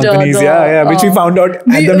student companies, which we found out at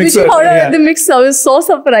the mixer. Which we found out at the mixer. It was so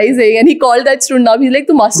surprising. And he called that student up. He's like,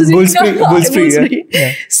 "Tu masters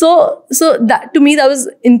Bullspree. So that, to me, that was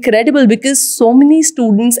incredible because so many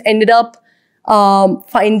students ended up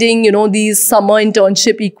finding, these summer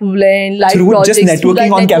internship equivalent, live projects. Just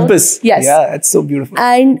networking on campus. Yes. Yeah, it's so beautiful.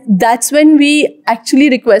 And that's when we actually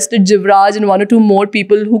requested Jivraj and one or two more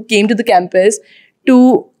people who came to the campus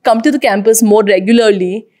to come to the campus more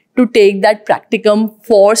regularly to take that practicum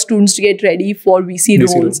for students to get ready for VC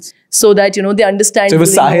roles. So that, they understand. So it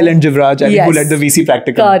was Sahil and Jivraj, I think, who led the VC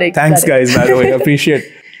practicum. Correct. Thanks, guys, by the way. I appreciate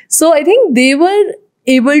it. So I think they were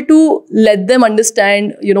able to let them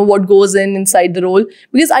understand, what goes inside the role.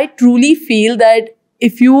 Because I truly feel that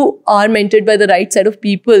if you are mentored by the right set of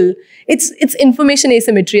people, it's information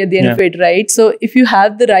asymmetry at the end of it, right? So if you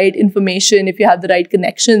have the right information, if you have the right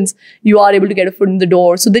connections, you are able to get a foot in the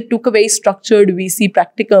door. So they took a very structured VC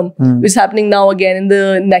practicum, which is happening now again in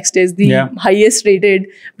the next days, the highest rated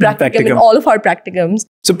practicum in all of our practicums.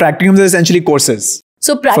 So practicums are essentially courses.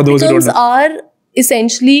 So practicums are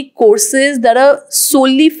essentially courses that are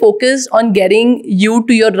solely focused on getting you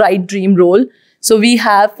to your right dream role. So we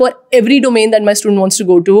have, for every domain that my student wants to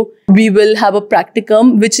go to, we will have a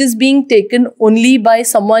practicum which is being taken only by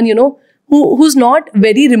someone, who's not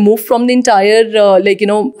very removed from the entire, I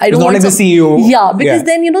don't want not like the CEO. Yeah, because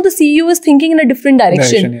then, the CEO is thinking in a different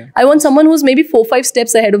direction. I want someone who's maybe 4-5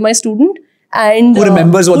 steps ahead of my student. And who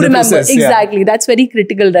remembers what the process. Exactly. That's very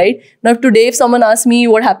critical, right? Now, today, if someone asks me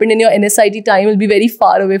what happened in your NSIT time, it will be very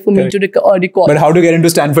far away for me to recall. But how to get into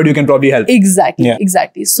Stanford, you can probably help. Exactly.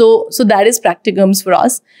 Exactly. So that is practicums for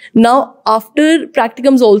us. Now, after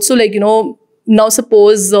practicums also, now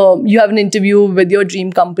suppose you have an interview with your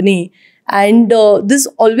dream company, and there's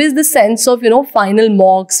always the sense of, final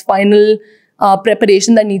mocks, final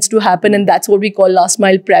preparation that needs to happen, and that's what we call last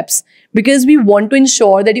mile preps, because we want to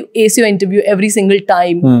ensure that you ace your interview every single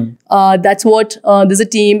time. That's what there's a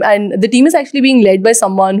team, and the team is actually being led by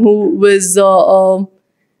someone who was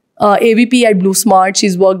AVP at Blue Smart.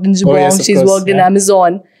 She's worked in Jabong, she's worked in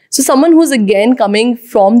Amazon. So someone who's again coming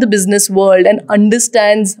from the business world and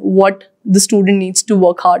understands what the student needs to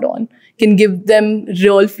work hard on, can give them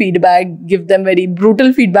real feedback, give them very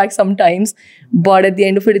brutal feedback sometimes, but at the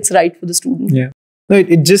end of it, it's right for the student. Yeah. No,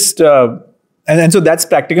 it just And so that's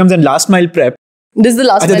practicums and last mile prep. This is the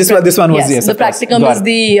last mile. This one was, yes. The practicum is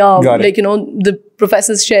the, the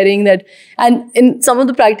professors sharing that. And in some of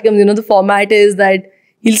the practicums, the format is that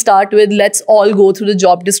he'll start with, let's all go through the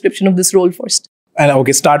job description of this role first.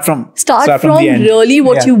 And start from the end. Really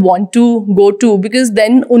what you want to go to, because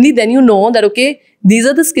only then you know that, okay, these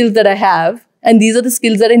are the skills that I have and these are the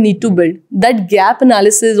skills that I need to build. That gap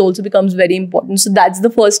analysis also becomes very important. So that's the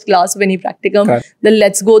first class of any practicum. Then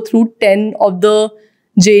let's go through 10 of the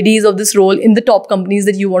JDs of this role in the top companies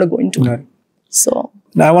that you want to go into. So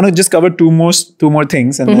now I want to just cover two more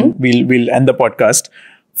things, and then we'll end the podcast.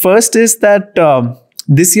 First is that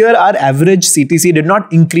this year our average CTC did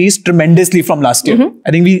not increase tremendously from last year.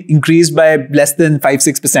 I think we increased by less than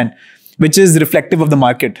 5-6%, which is reflective of the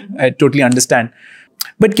market. I totally understand.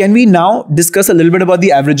 But can we now discuss a little bit about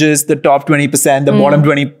the averages, the top 20%, the bottom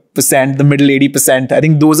 20%, the middle 80%? I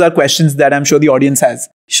think those are questions that I'm sure the audience has.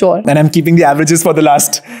 Sure. And I'm keeping the averages for the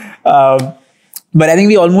last. But I think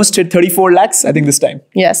we almost hit 34 lakhs, I think, this time.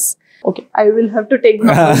 Yes. Okay. I will have to take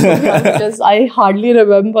numbers because I hardly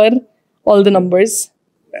remember all the numbers.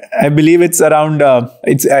 I believe it's around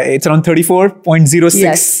it's around 34.06.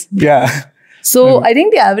 Yes. Yeah. So I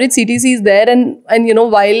think the average CTC is there, and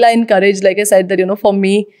while I encourage, like I said, that for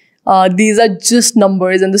me these are just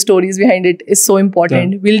numbers and the stories behind it is so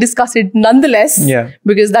important. We'll discuss it nonetheless,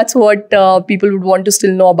 because that's what people would want to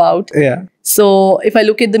still know about. So if I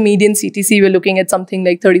look at the median CTC, we're looking at something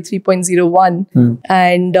like 33.01.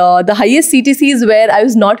 And the highest CTC is where I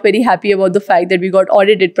was not very happy about the fact that we got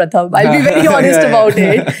audited, Pratham. I'll be very honest about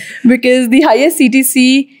it, because the highest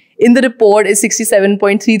CTC in the report is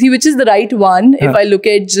 67.33, which is the right one. If I look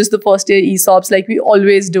at just the first year ESOPs, like we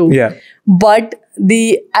always do. But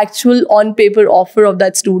the actual on paper offer of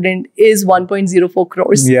that student is 1.04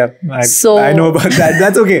 crores. I know about that.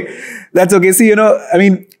 That's okay. That's okay. See, I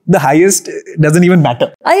mean, the highest doesn't even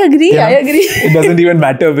matter. I agree. It doesn't even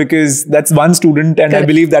matter because that's one student, and I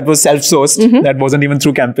believe that was self-sourced. That wasn't even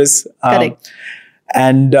through campus. Correct.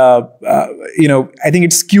 And, I think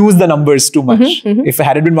it skews the numbers too much. If it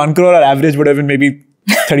had been 1 crore, our average would have been maybe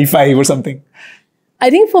 35 or something. I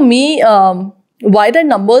think for me, why that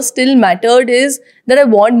number still mattered is that I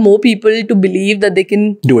want more people to believe that they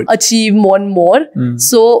can achieve more and more.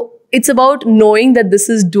 So it's about knowing that this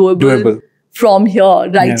is doable. From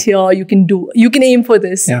here, here, you can aim for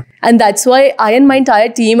this. And that's why I and my entire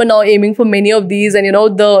team are now aiming for many of these. And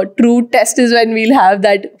the true test is when we'll have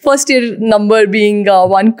that first year number being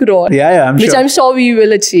 1 crore. Which I'm sure we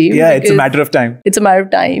will achieve. It's a matter of time.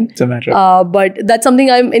 But that's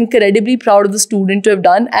something I'm incredibly proud of the student to have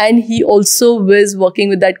done. And he also was working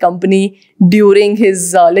with that company during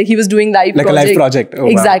his, he was doing live project. A live project. Oh,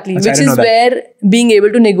 exactly. Wow. Which is where being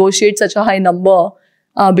able to negotiate such a high number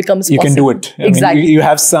becomes possible. You can do it. Exactly. I mean, you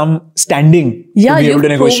have some standing to be able to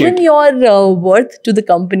negotiate. You've proven your worth to the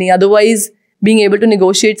company. Otherwise, being able to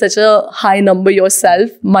negotiate such a high number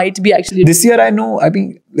yourself might be actually... This year,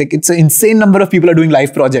 it's an insane number of people are doing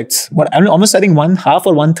live projects. Almost, I think, 1/2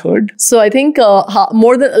 or 1/3. So I think a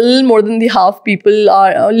little more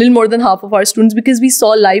than half of our students, because we saw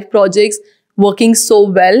live projects working so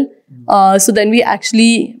well. So then we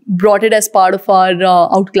actually brought it as part of our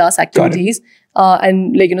outclass activities.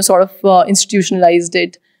 And sort of institutionalized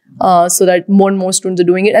it so that more and more students are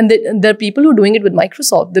doing it. And there are people who are doing it with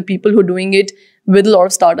Microsoft. There are people who are doing it with a lot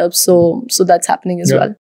of startups. So that's happening as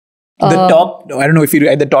well. The top, I don't know if you're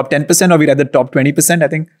at the top 10% or we're at the top 20%, I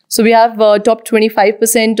think. So we have top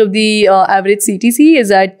 25% of the average CTC is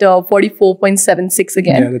at 44.76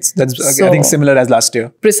 again. Yeah, that's I think similar as last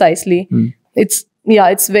year. Precisely. It's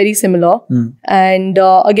very similar. And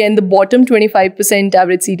again, the bottom 25%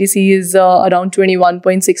 average CTC is around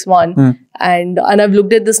 21.61. And I've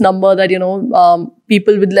looked at this number that,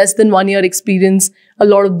 people with less than 1 year experience, a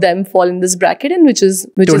lot of them fall in this bracket, and which is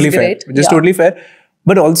totally great. Which is totally fair.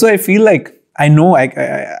 But also I feel like, I know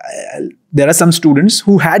there are some students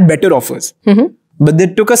who had better offers, but they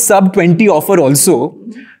took a sub 20 offer also.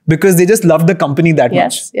 Because they just love the company that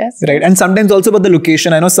much. Yes. Right. And sometimes also about the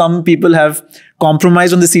location. I know some people have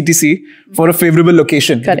compromised on the CTC for a favorable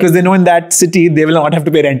location. Correct. Because they know in that city, they will not have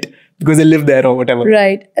to pay rent because they live there or whatever.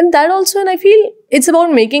 Right. And that also, and I feel it's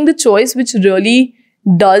about making the choice which really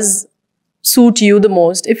does suit you the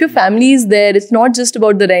most. If your family is there, it's not just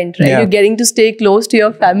about the rent, right? You're getting to stay close to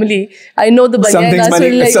your family. I know the something's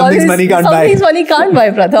money can't buy. Something's money can't buy,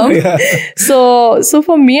 Pratham. So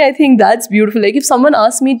for me, I think that's beautiful. Like if someone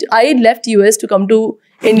asked me, I left US to come to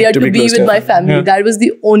India to be with my family. That was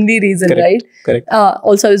the only reason, right? Correct.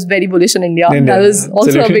 Also, I was very bullish on India. That was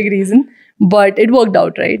also a big reason. But it worked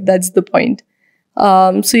out, right? That's the point.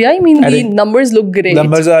 The numbers look great.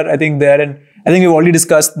 Numbers are, I think, there. And I think we've already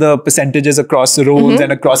discussed the percentages across roles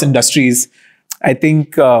and across industries. I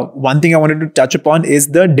think one thing I wanted to touch upon is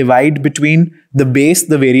the divide between the base,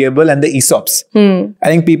 the variable, and the ESOPs. I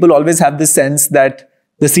think people always have this sense that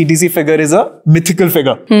the CTC figure is a mythical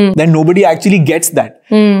figure. Then nobody actually gets that.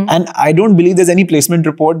 And I don't believe there's any placement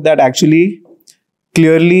report that actually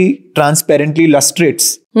clearly, transparently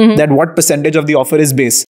illustrates that what percentage of the offer is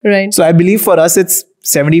base. Right. So I believe for us, it's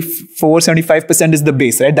 75% is the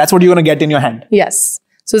base, right? That's what you're going to get in your hand. Yes.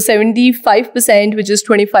 So 75%, which is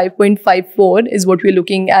 25.54, is what we're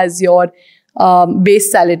looking as your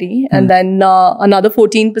base salary. And then another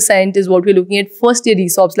 14% is what we're looking at first year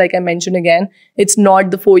ESOPs, like I mentioned again. It's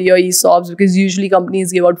not the 4-year ESOPs because usually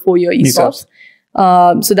companies give out 4-year ESOPs.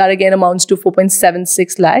 So that again amounts to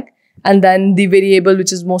 4.76 lakh. And then the variable,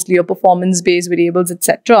 which is mostly your performance-based variables,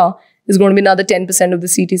 etc., is going to be another 10% of the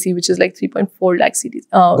CTC, which is like 3.4 lakh CTC.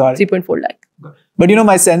 3.4 lakh. But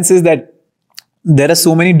my sense is that there are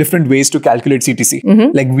so many different ways to calculate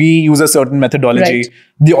CTC. Like we use a certain methodology. Right.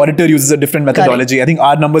 The auditor uses a different methodology. Correct. I think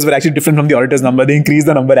our numbers were actually different from the auditor's number. They increased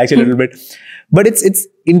the number actually a little bit. But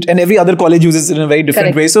and every other college uses it in a very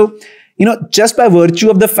different way. So, just by virtue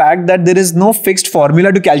of the fact that there is no fixed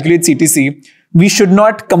formula to calculate CTC, we should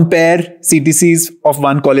not compare CTCs of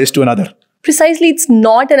one college to another. Precisely, it's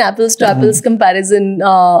not an apples to apples comparison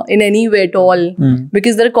in any way at all.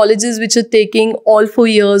 Because there are colleges which are taking all 4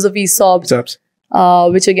 years of ESOPs.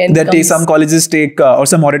 Which again, some colleges take, or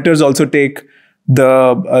some auditors also take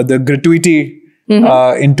the gratuity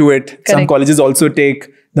into it. Correct. Some colleges also take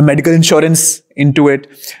the medical insurance into it,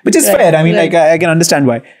 which is fair. I mean, like I can understand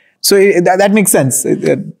why. So that makes sense.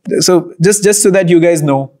 So just so that you guys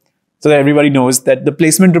know, so that everybody knows that the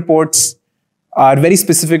placement reports are very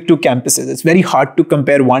specific to campuses. It's very hard to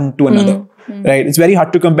compare one to another, right? It's very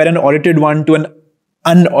hard to compare an audited one to an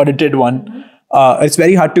unaudited one. It's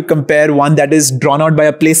very hard to compare one that is drawn out by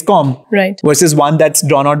a PlaceCom versus one that's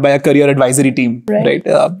drawn out by a career advisory team, right?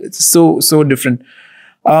 It's so different.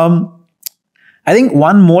 I think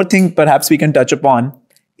one more thing perhaps we can touch upon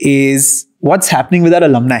is what's happening with our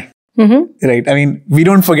alumni, right? I mean, we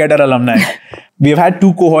don't forget our alumni. We have had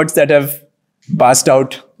 2 cohorts that have passed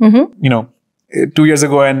out, 2 years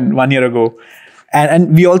ago and 1 year ago.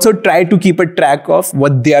 And we also try to keep a track of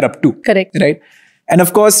what they are up to. Correct. Right? And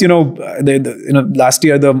of course, last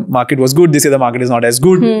year the market was good. This year the market is not as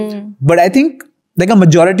good. But I think like a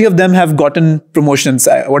majority of them have gotten promotions.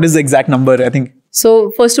 What is the exact number? I think.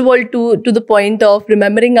 So first of all, to the point of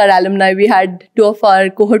remembering our alumni, we had 2 of our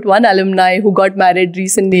cohort 1 alumni who got married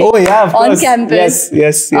recently. Oh yeah, of on campus.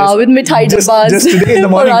 Yes. With Mittal just today in the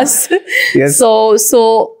morning. For us. Yes.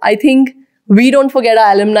 So I think we don't forget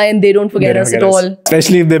our alumni and they don't forget us at all.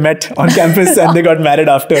 Especially if they met on campus and they got married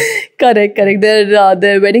after. Correct.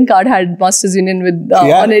 Their wedding card had Masters Union with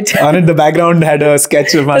on it. On it, the background had a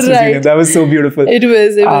sketch of Masters Union. That was so beautiful. It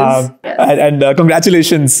was. Yes. And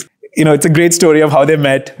congratulations. It's a great story of how they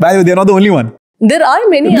met. By the way, they're not the only one. There are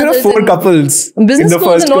many others. There are 4 couples business in the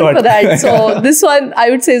first cohort. For that. So this one, I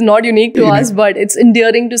would say, is not unique to us, but it's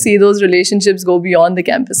endearing to see those relationships go beyond the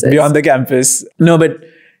campuses. Beyond the campus. No, but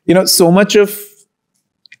so much of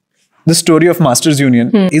the story of Masters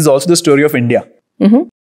Union is also the story of India.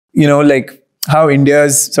 Like how India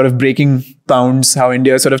is sort of breaking bounds, how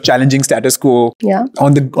India is sort of challenging status quo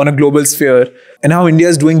on a global sphere, and how India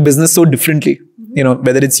is doing business so differently.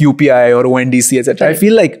 Whether it's UPI or ONDC, etc. I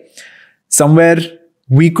feel like somewhere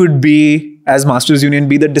we could be, as Masters Union,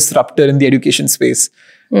 be the disruptor in the education space.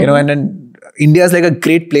 And then India is like a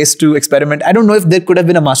great place to experiment. I don't know if there could have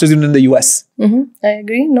been a Masters Union in the US. I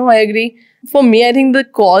agree. No, I agree. For me, I think the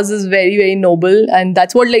cause is very, very noble. And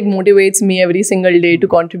that's what motivates me every single day to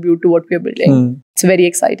contribute to what we're building. It's very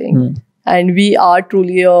exciting. And we are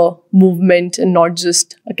truly a movement and not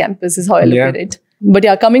just a campus is how I look at it. But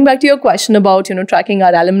coming back to your question about, tracking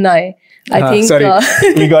our alumni, I think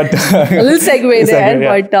we got a little segue there,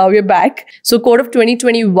 but we're back. So Code of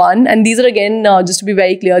 2021, and these are again, just to be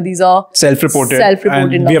very clear, these are self-reported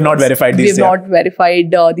and we have not verified these. We have not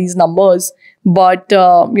verified these numbers, but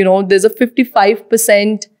there's a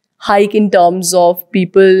 55% hike in terms of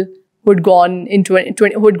people who had gone in who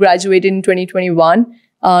had graduated in 2021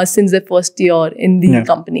 since their first year in the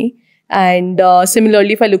company. And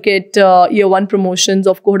similarly, if I look at year 1 promotions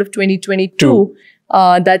of cohort of 2022,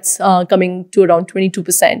 that's coming to around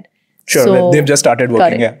 22%. Sure, so, they've just started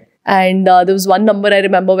working, And there was one number I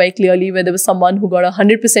remember very clearly where there was someone who got a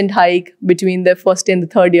 100% hike between their first year and the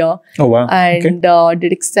third year. Oh, wow. And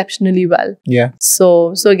did exceptionally well. Yeah.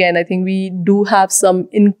 So again, I think we do have some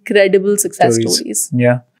incredible success stories.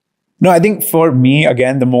 Yeah. No, I think for me,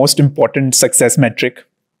 again, the most important success metric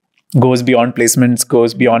goes beyond placements,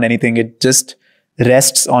 goes beyond anything. It just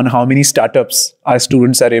rests on how many startups our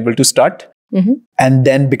students are able to start and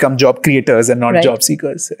then become job creators and not job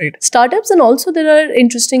seekers. Right? Startups, and also there are,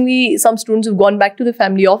 interestingly, some students who've gone back to the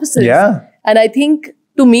family offices. Yeah. And I think,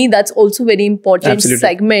 to me, that's also very important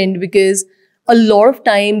segment, because a lot of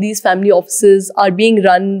time these family offices are being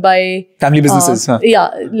run by family businesses.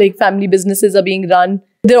 Like family businesses are being run.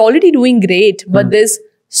 They're already doing great, but there's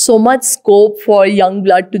so much scope for young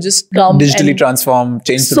blood to just come digitally transform,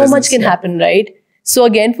 change the business. So much can happen, right? So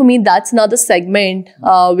again, for me, that's another segment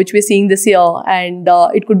which we're seeing this year, and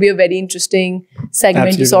it could be a very interesting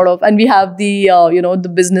segment to sort of. And we have the the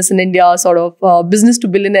Business in India sort of Business to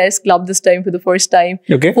Billionaires Club this time for the first time,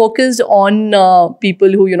 focused on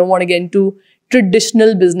people who want to get into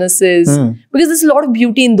traditional businesses, because there's a lot of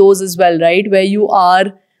beauty in those as well, right? Where you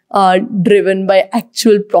are driven by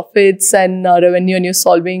actual profits and revenue, and you're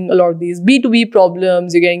solving a lot of these B2B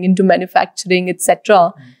problems. You're getting into manufacturing,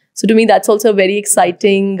 etc. So to me, that's also a very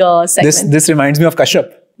exciting segment. This reminds me of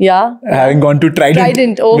Kashyap. Yeah. Having gone to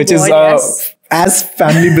Trident, which is as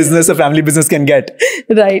family business a family business can get.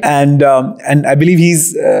 Right. And I believe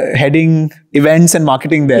he's heading events and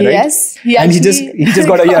marketing there, right? Yes. He just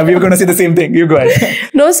got a, we were going to say the same thing. You go ahead.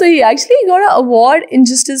 No, so he actually got an award in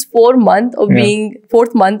just his fourth month of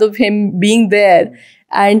him being there.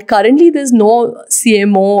 And currently there's no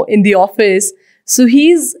CMO in the office. So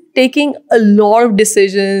he's taking a lot of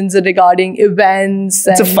decisions regarding events.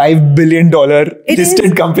 It's a $5 billion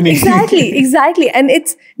listed company. Exactly. And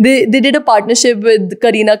they did a partnership with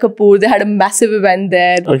Kareena Kapoor. They had a massive event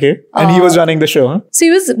there. Okay. And he was running the show, huh? So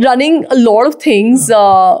he was running a lot of things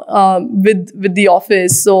with the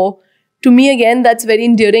office. So to me, again, that's very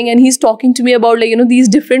endearing. And he's talking to me about these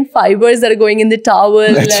different fibers that are going in the towel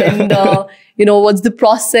and what's the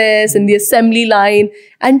process and the assembly line.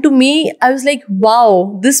 And to me, I was like,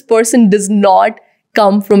 wow, this person does not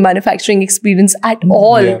come from manufacturing experience at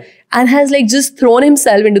all and has just thrown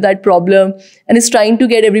himself into that problem and is trying to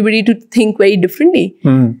get everybody to think very differently.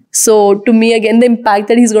 So to me, again, the impact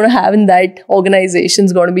that he's going to have in that organization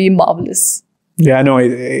is going to be marvelous. Yeah, no,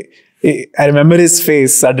 I remember his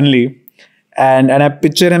face suddenly. And I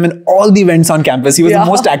picture him in all the events on campus. He was the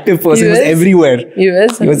most active person. He was everywhere. He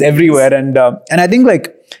was everywhere. And I think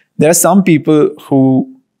there are some people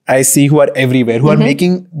who I see who are everywhere, who are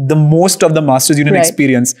making the most of the Masters Union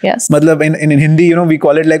experience. Yes. Matlab in Hindi, we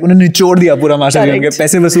call it like, unhone nichod diya pura Masters Union ke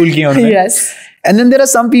paise vasool kiye unhone. Yes. And then there are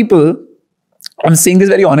some people, I'm saying this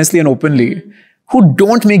very honestly and openly, who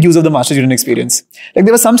don't make use of the Masters Union experience. Like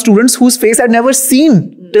there were some students whose face I'd never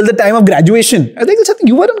seen till the time of graduation. I think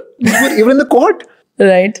you were in the cohort.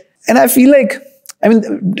 Right. And I feel like,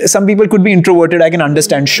 some people could be introverted, I can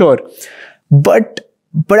understand, sure. But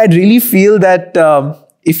I really feel that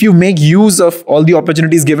if you make use of all the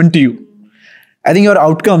opportunities given to you, I think your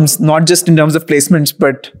outcomes, not just in terms of placements,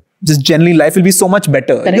 but just generally life will be so much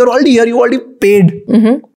better. Correct. You're already here, you already paid.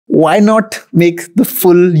 Why not make the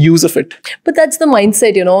full use of it? But that's the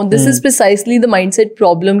mindset, This is precisely the mindset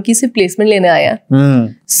problem ki sirf placement lene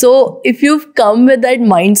aaya. So if you've come with that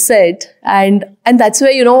mindset, and that's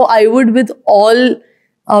where, I would with all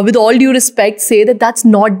due respect say that that's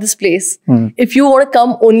not this place. If you want to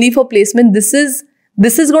come only for placement, this is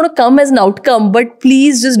going to come as an outcome, but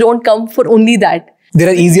please just don't come for only that. There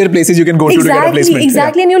are easier places you can go to get a placement.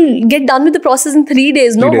 Exactly. And you'll get done with the process in 3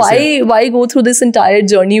 days. Why go through this entire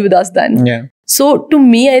journey with us then? Yeah. So to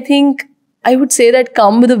me, I think I would say that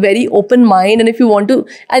come with a very open mind. And if you want to,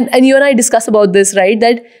 and you and I discuss about this, right?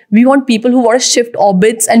 That we want people who want to shift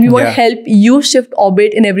orbits, and we want to help you shift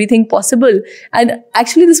orbit in everything possible. And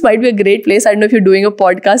actually, this might be a great place. I don't know if you're doing a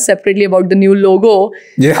podcast separately about the new logo.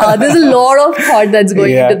 Yeah. There's a lot of thought that's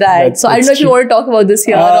going into that. So I don't know if you want to talk about this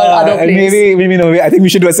here or other place. Maybe no. I think we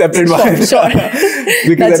should do a separate one. Sure.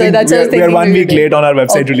 Because I think we are 1 week late on our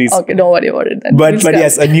website release. Okay, don't worry about it then. But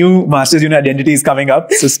yes, a new Masters Union identity is coming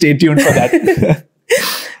up. So stay tuned for that.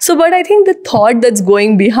 So, but I think the thought that's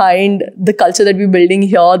going behind the culture that we're building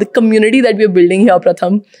here, the community that we're building here,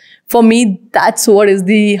 Pratham, for me, that's what is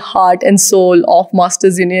the heart and soul of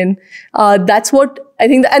Masters Union. That's what I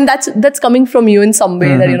think, and that's coming from you in some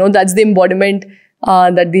way, that, that's the embodiment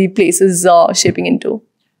that the place is shaping into.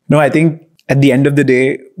 No, I think at the end of the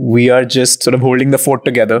day, we are just sort of holding the fort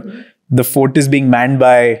together. The fort is being manned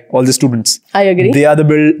by all the students. I agree. They are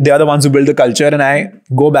the ones who build the culture. And I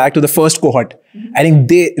go back to the first cohort. I think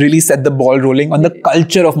they really set the ball rolling on the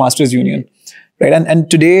culture of Masters Union. Right.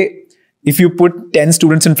 And today, if you put 10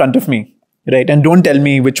 students in front of me, right, and don't tell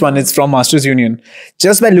me which one is from Masters Union,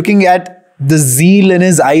 just by looking at the zeal in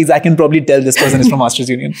his eyes, I can probably tell this person is from Masters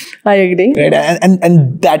Union. I agree. Right.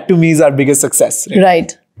 And that to me is our biggest success.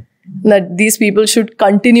 Right. that these people should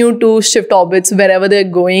continue to shift orbits wherever they're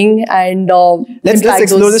going. And let's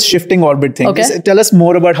explore this shifting orbit thing. Okay. Just tell us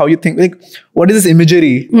more about how you think, like, what is this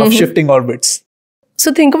imagery of shifting orbits?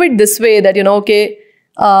 So think of it this way, that,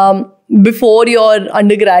 before your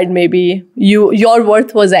undergrad, maybe your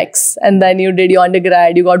worth was X, and then you did your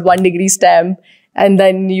undergrad, you got 1 degree stamp, and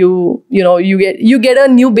then you get a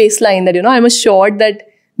new baseline that, I'm assured that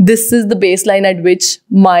this is the baseline at which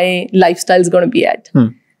my lifestyle is going to be at.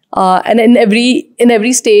 And in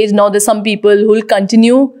every stage now, there's some people who will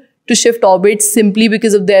continue to shift orbits simply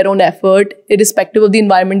because of their own effort, irrespective of the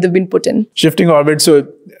environment they've been put in. Shifting orbits. So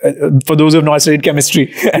for those who have not studied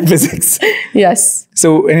chemistry and physics. Yes.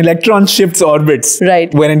 So an electron shifts orbits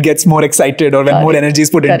when it gets more excited or when more energy is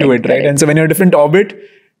put into it, right? And so when you're in a different orbit,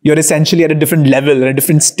 you're essentially at a different level, at a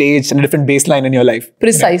different stage, and a different baseline in your life.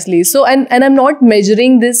 Precisely. Right? So, and I'm not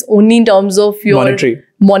measuring this only in terms of your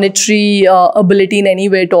monetary ability in any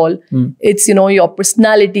way at all. It's, your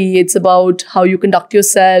personality. It's about how you conduct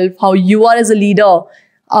yourself, how you are as a leader.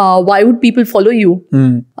 Why would people follow you?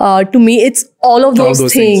 To me, it's all of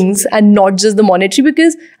those things and not just the monetary,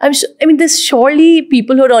 because there's surely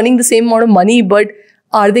people who are earning the same amount of money, but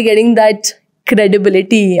are they getting that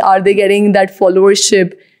credibility? Are they getting that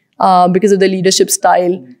followership because of the leadership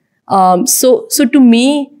style? So to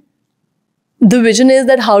me, the vision is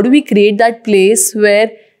that how do we create that place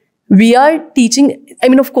where we are teaching?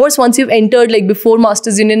 Of course, once you've entered, like before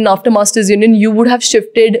Masters Union and after Masters Union, you would have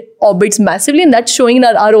shifted orbits massively, and that's showing in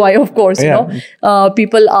our ROI, of course.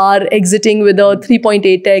 People are exiting with a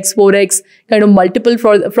 3.8x, 4x kind of multiple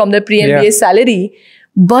from their pre-MBA salary.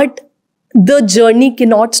 But the journey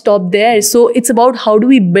cannot stop there. So it's about how do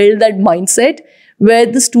we build that mindset where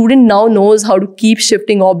the student now knows how to keep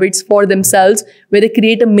shifting orbits for themselves, where they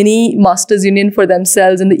create a mini Masters Union for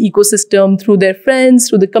themselves in the ecosystem through their friends,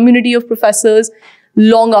 through the community of professors,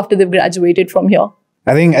 long after they've graduated from here.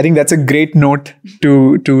 I think that's a great note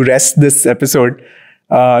to rest this episode.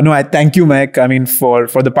 I thank you, Mahak,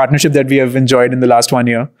 for the partnership that we have enjoyed in the last 1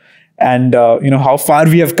 year, and how far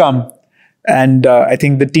we have come. And I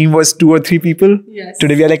think the team was 2 or 3 people. Yes.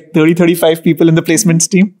 Today we are like 30, 35 people in the placements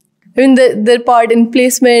team. Their part in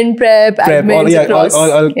placement, prep, admins,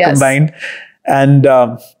 all combined. And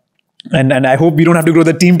I hope we don't have to grow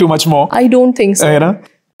the team too much more. I don't think so.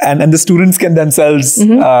 And the students can themselves,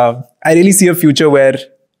 I really see a future where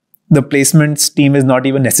the placements team is not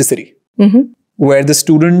even necessary. Where the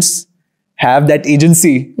students have that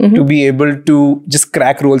agency to be able to just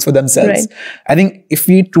crack roles for themselves. Right. I think if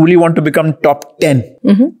we truly want to become top 10,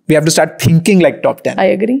 we have to start thinking like top 10. I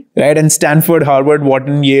agree. Right? And Stanford, Harvard,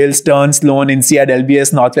 Wharton, Yale, Stern, Sloan, INSEAD,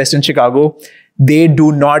 LBS, Northwestern, Chicago, they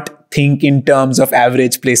do not think in terms of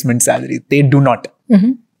average placement salary. They do not.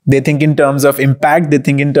 They think in terms of impact. They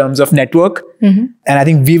think in terms of network. And I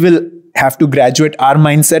think we will have to graduate our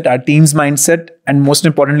mindset, our team's mindset, and most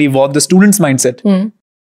importantly, evolve the students' mindset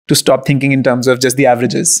to stop thinking in terms of just the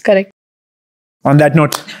averages. Correct. On that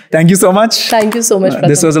note, thank you so much. Thank you so much, Pratham.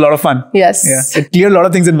 This was a lot of fun. Yes. Yeah. It cleared a lot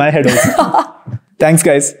of things in my head also. Thanks,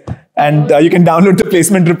 guys. And you can download the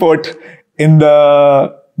placement report in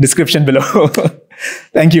the description below.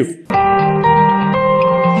 Thank you.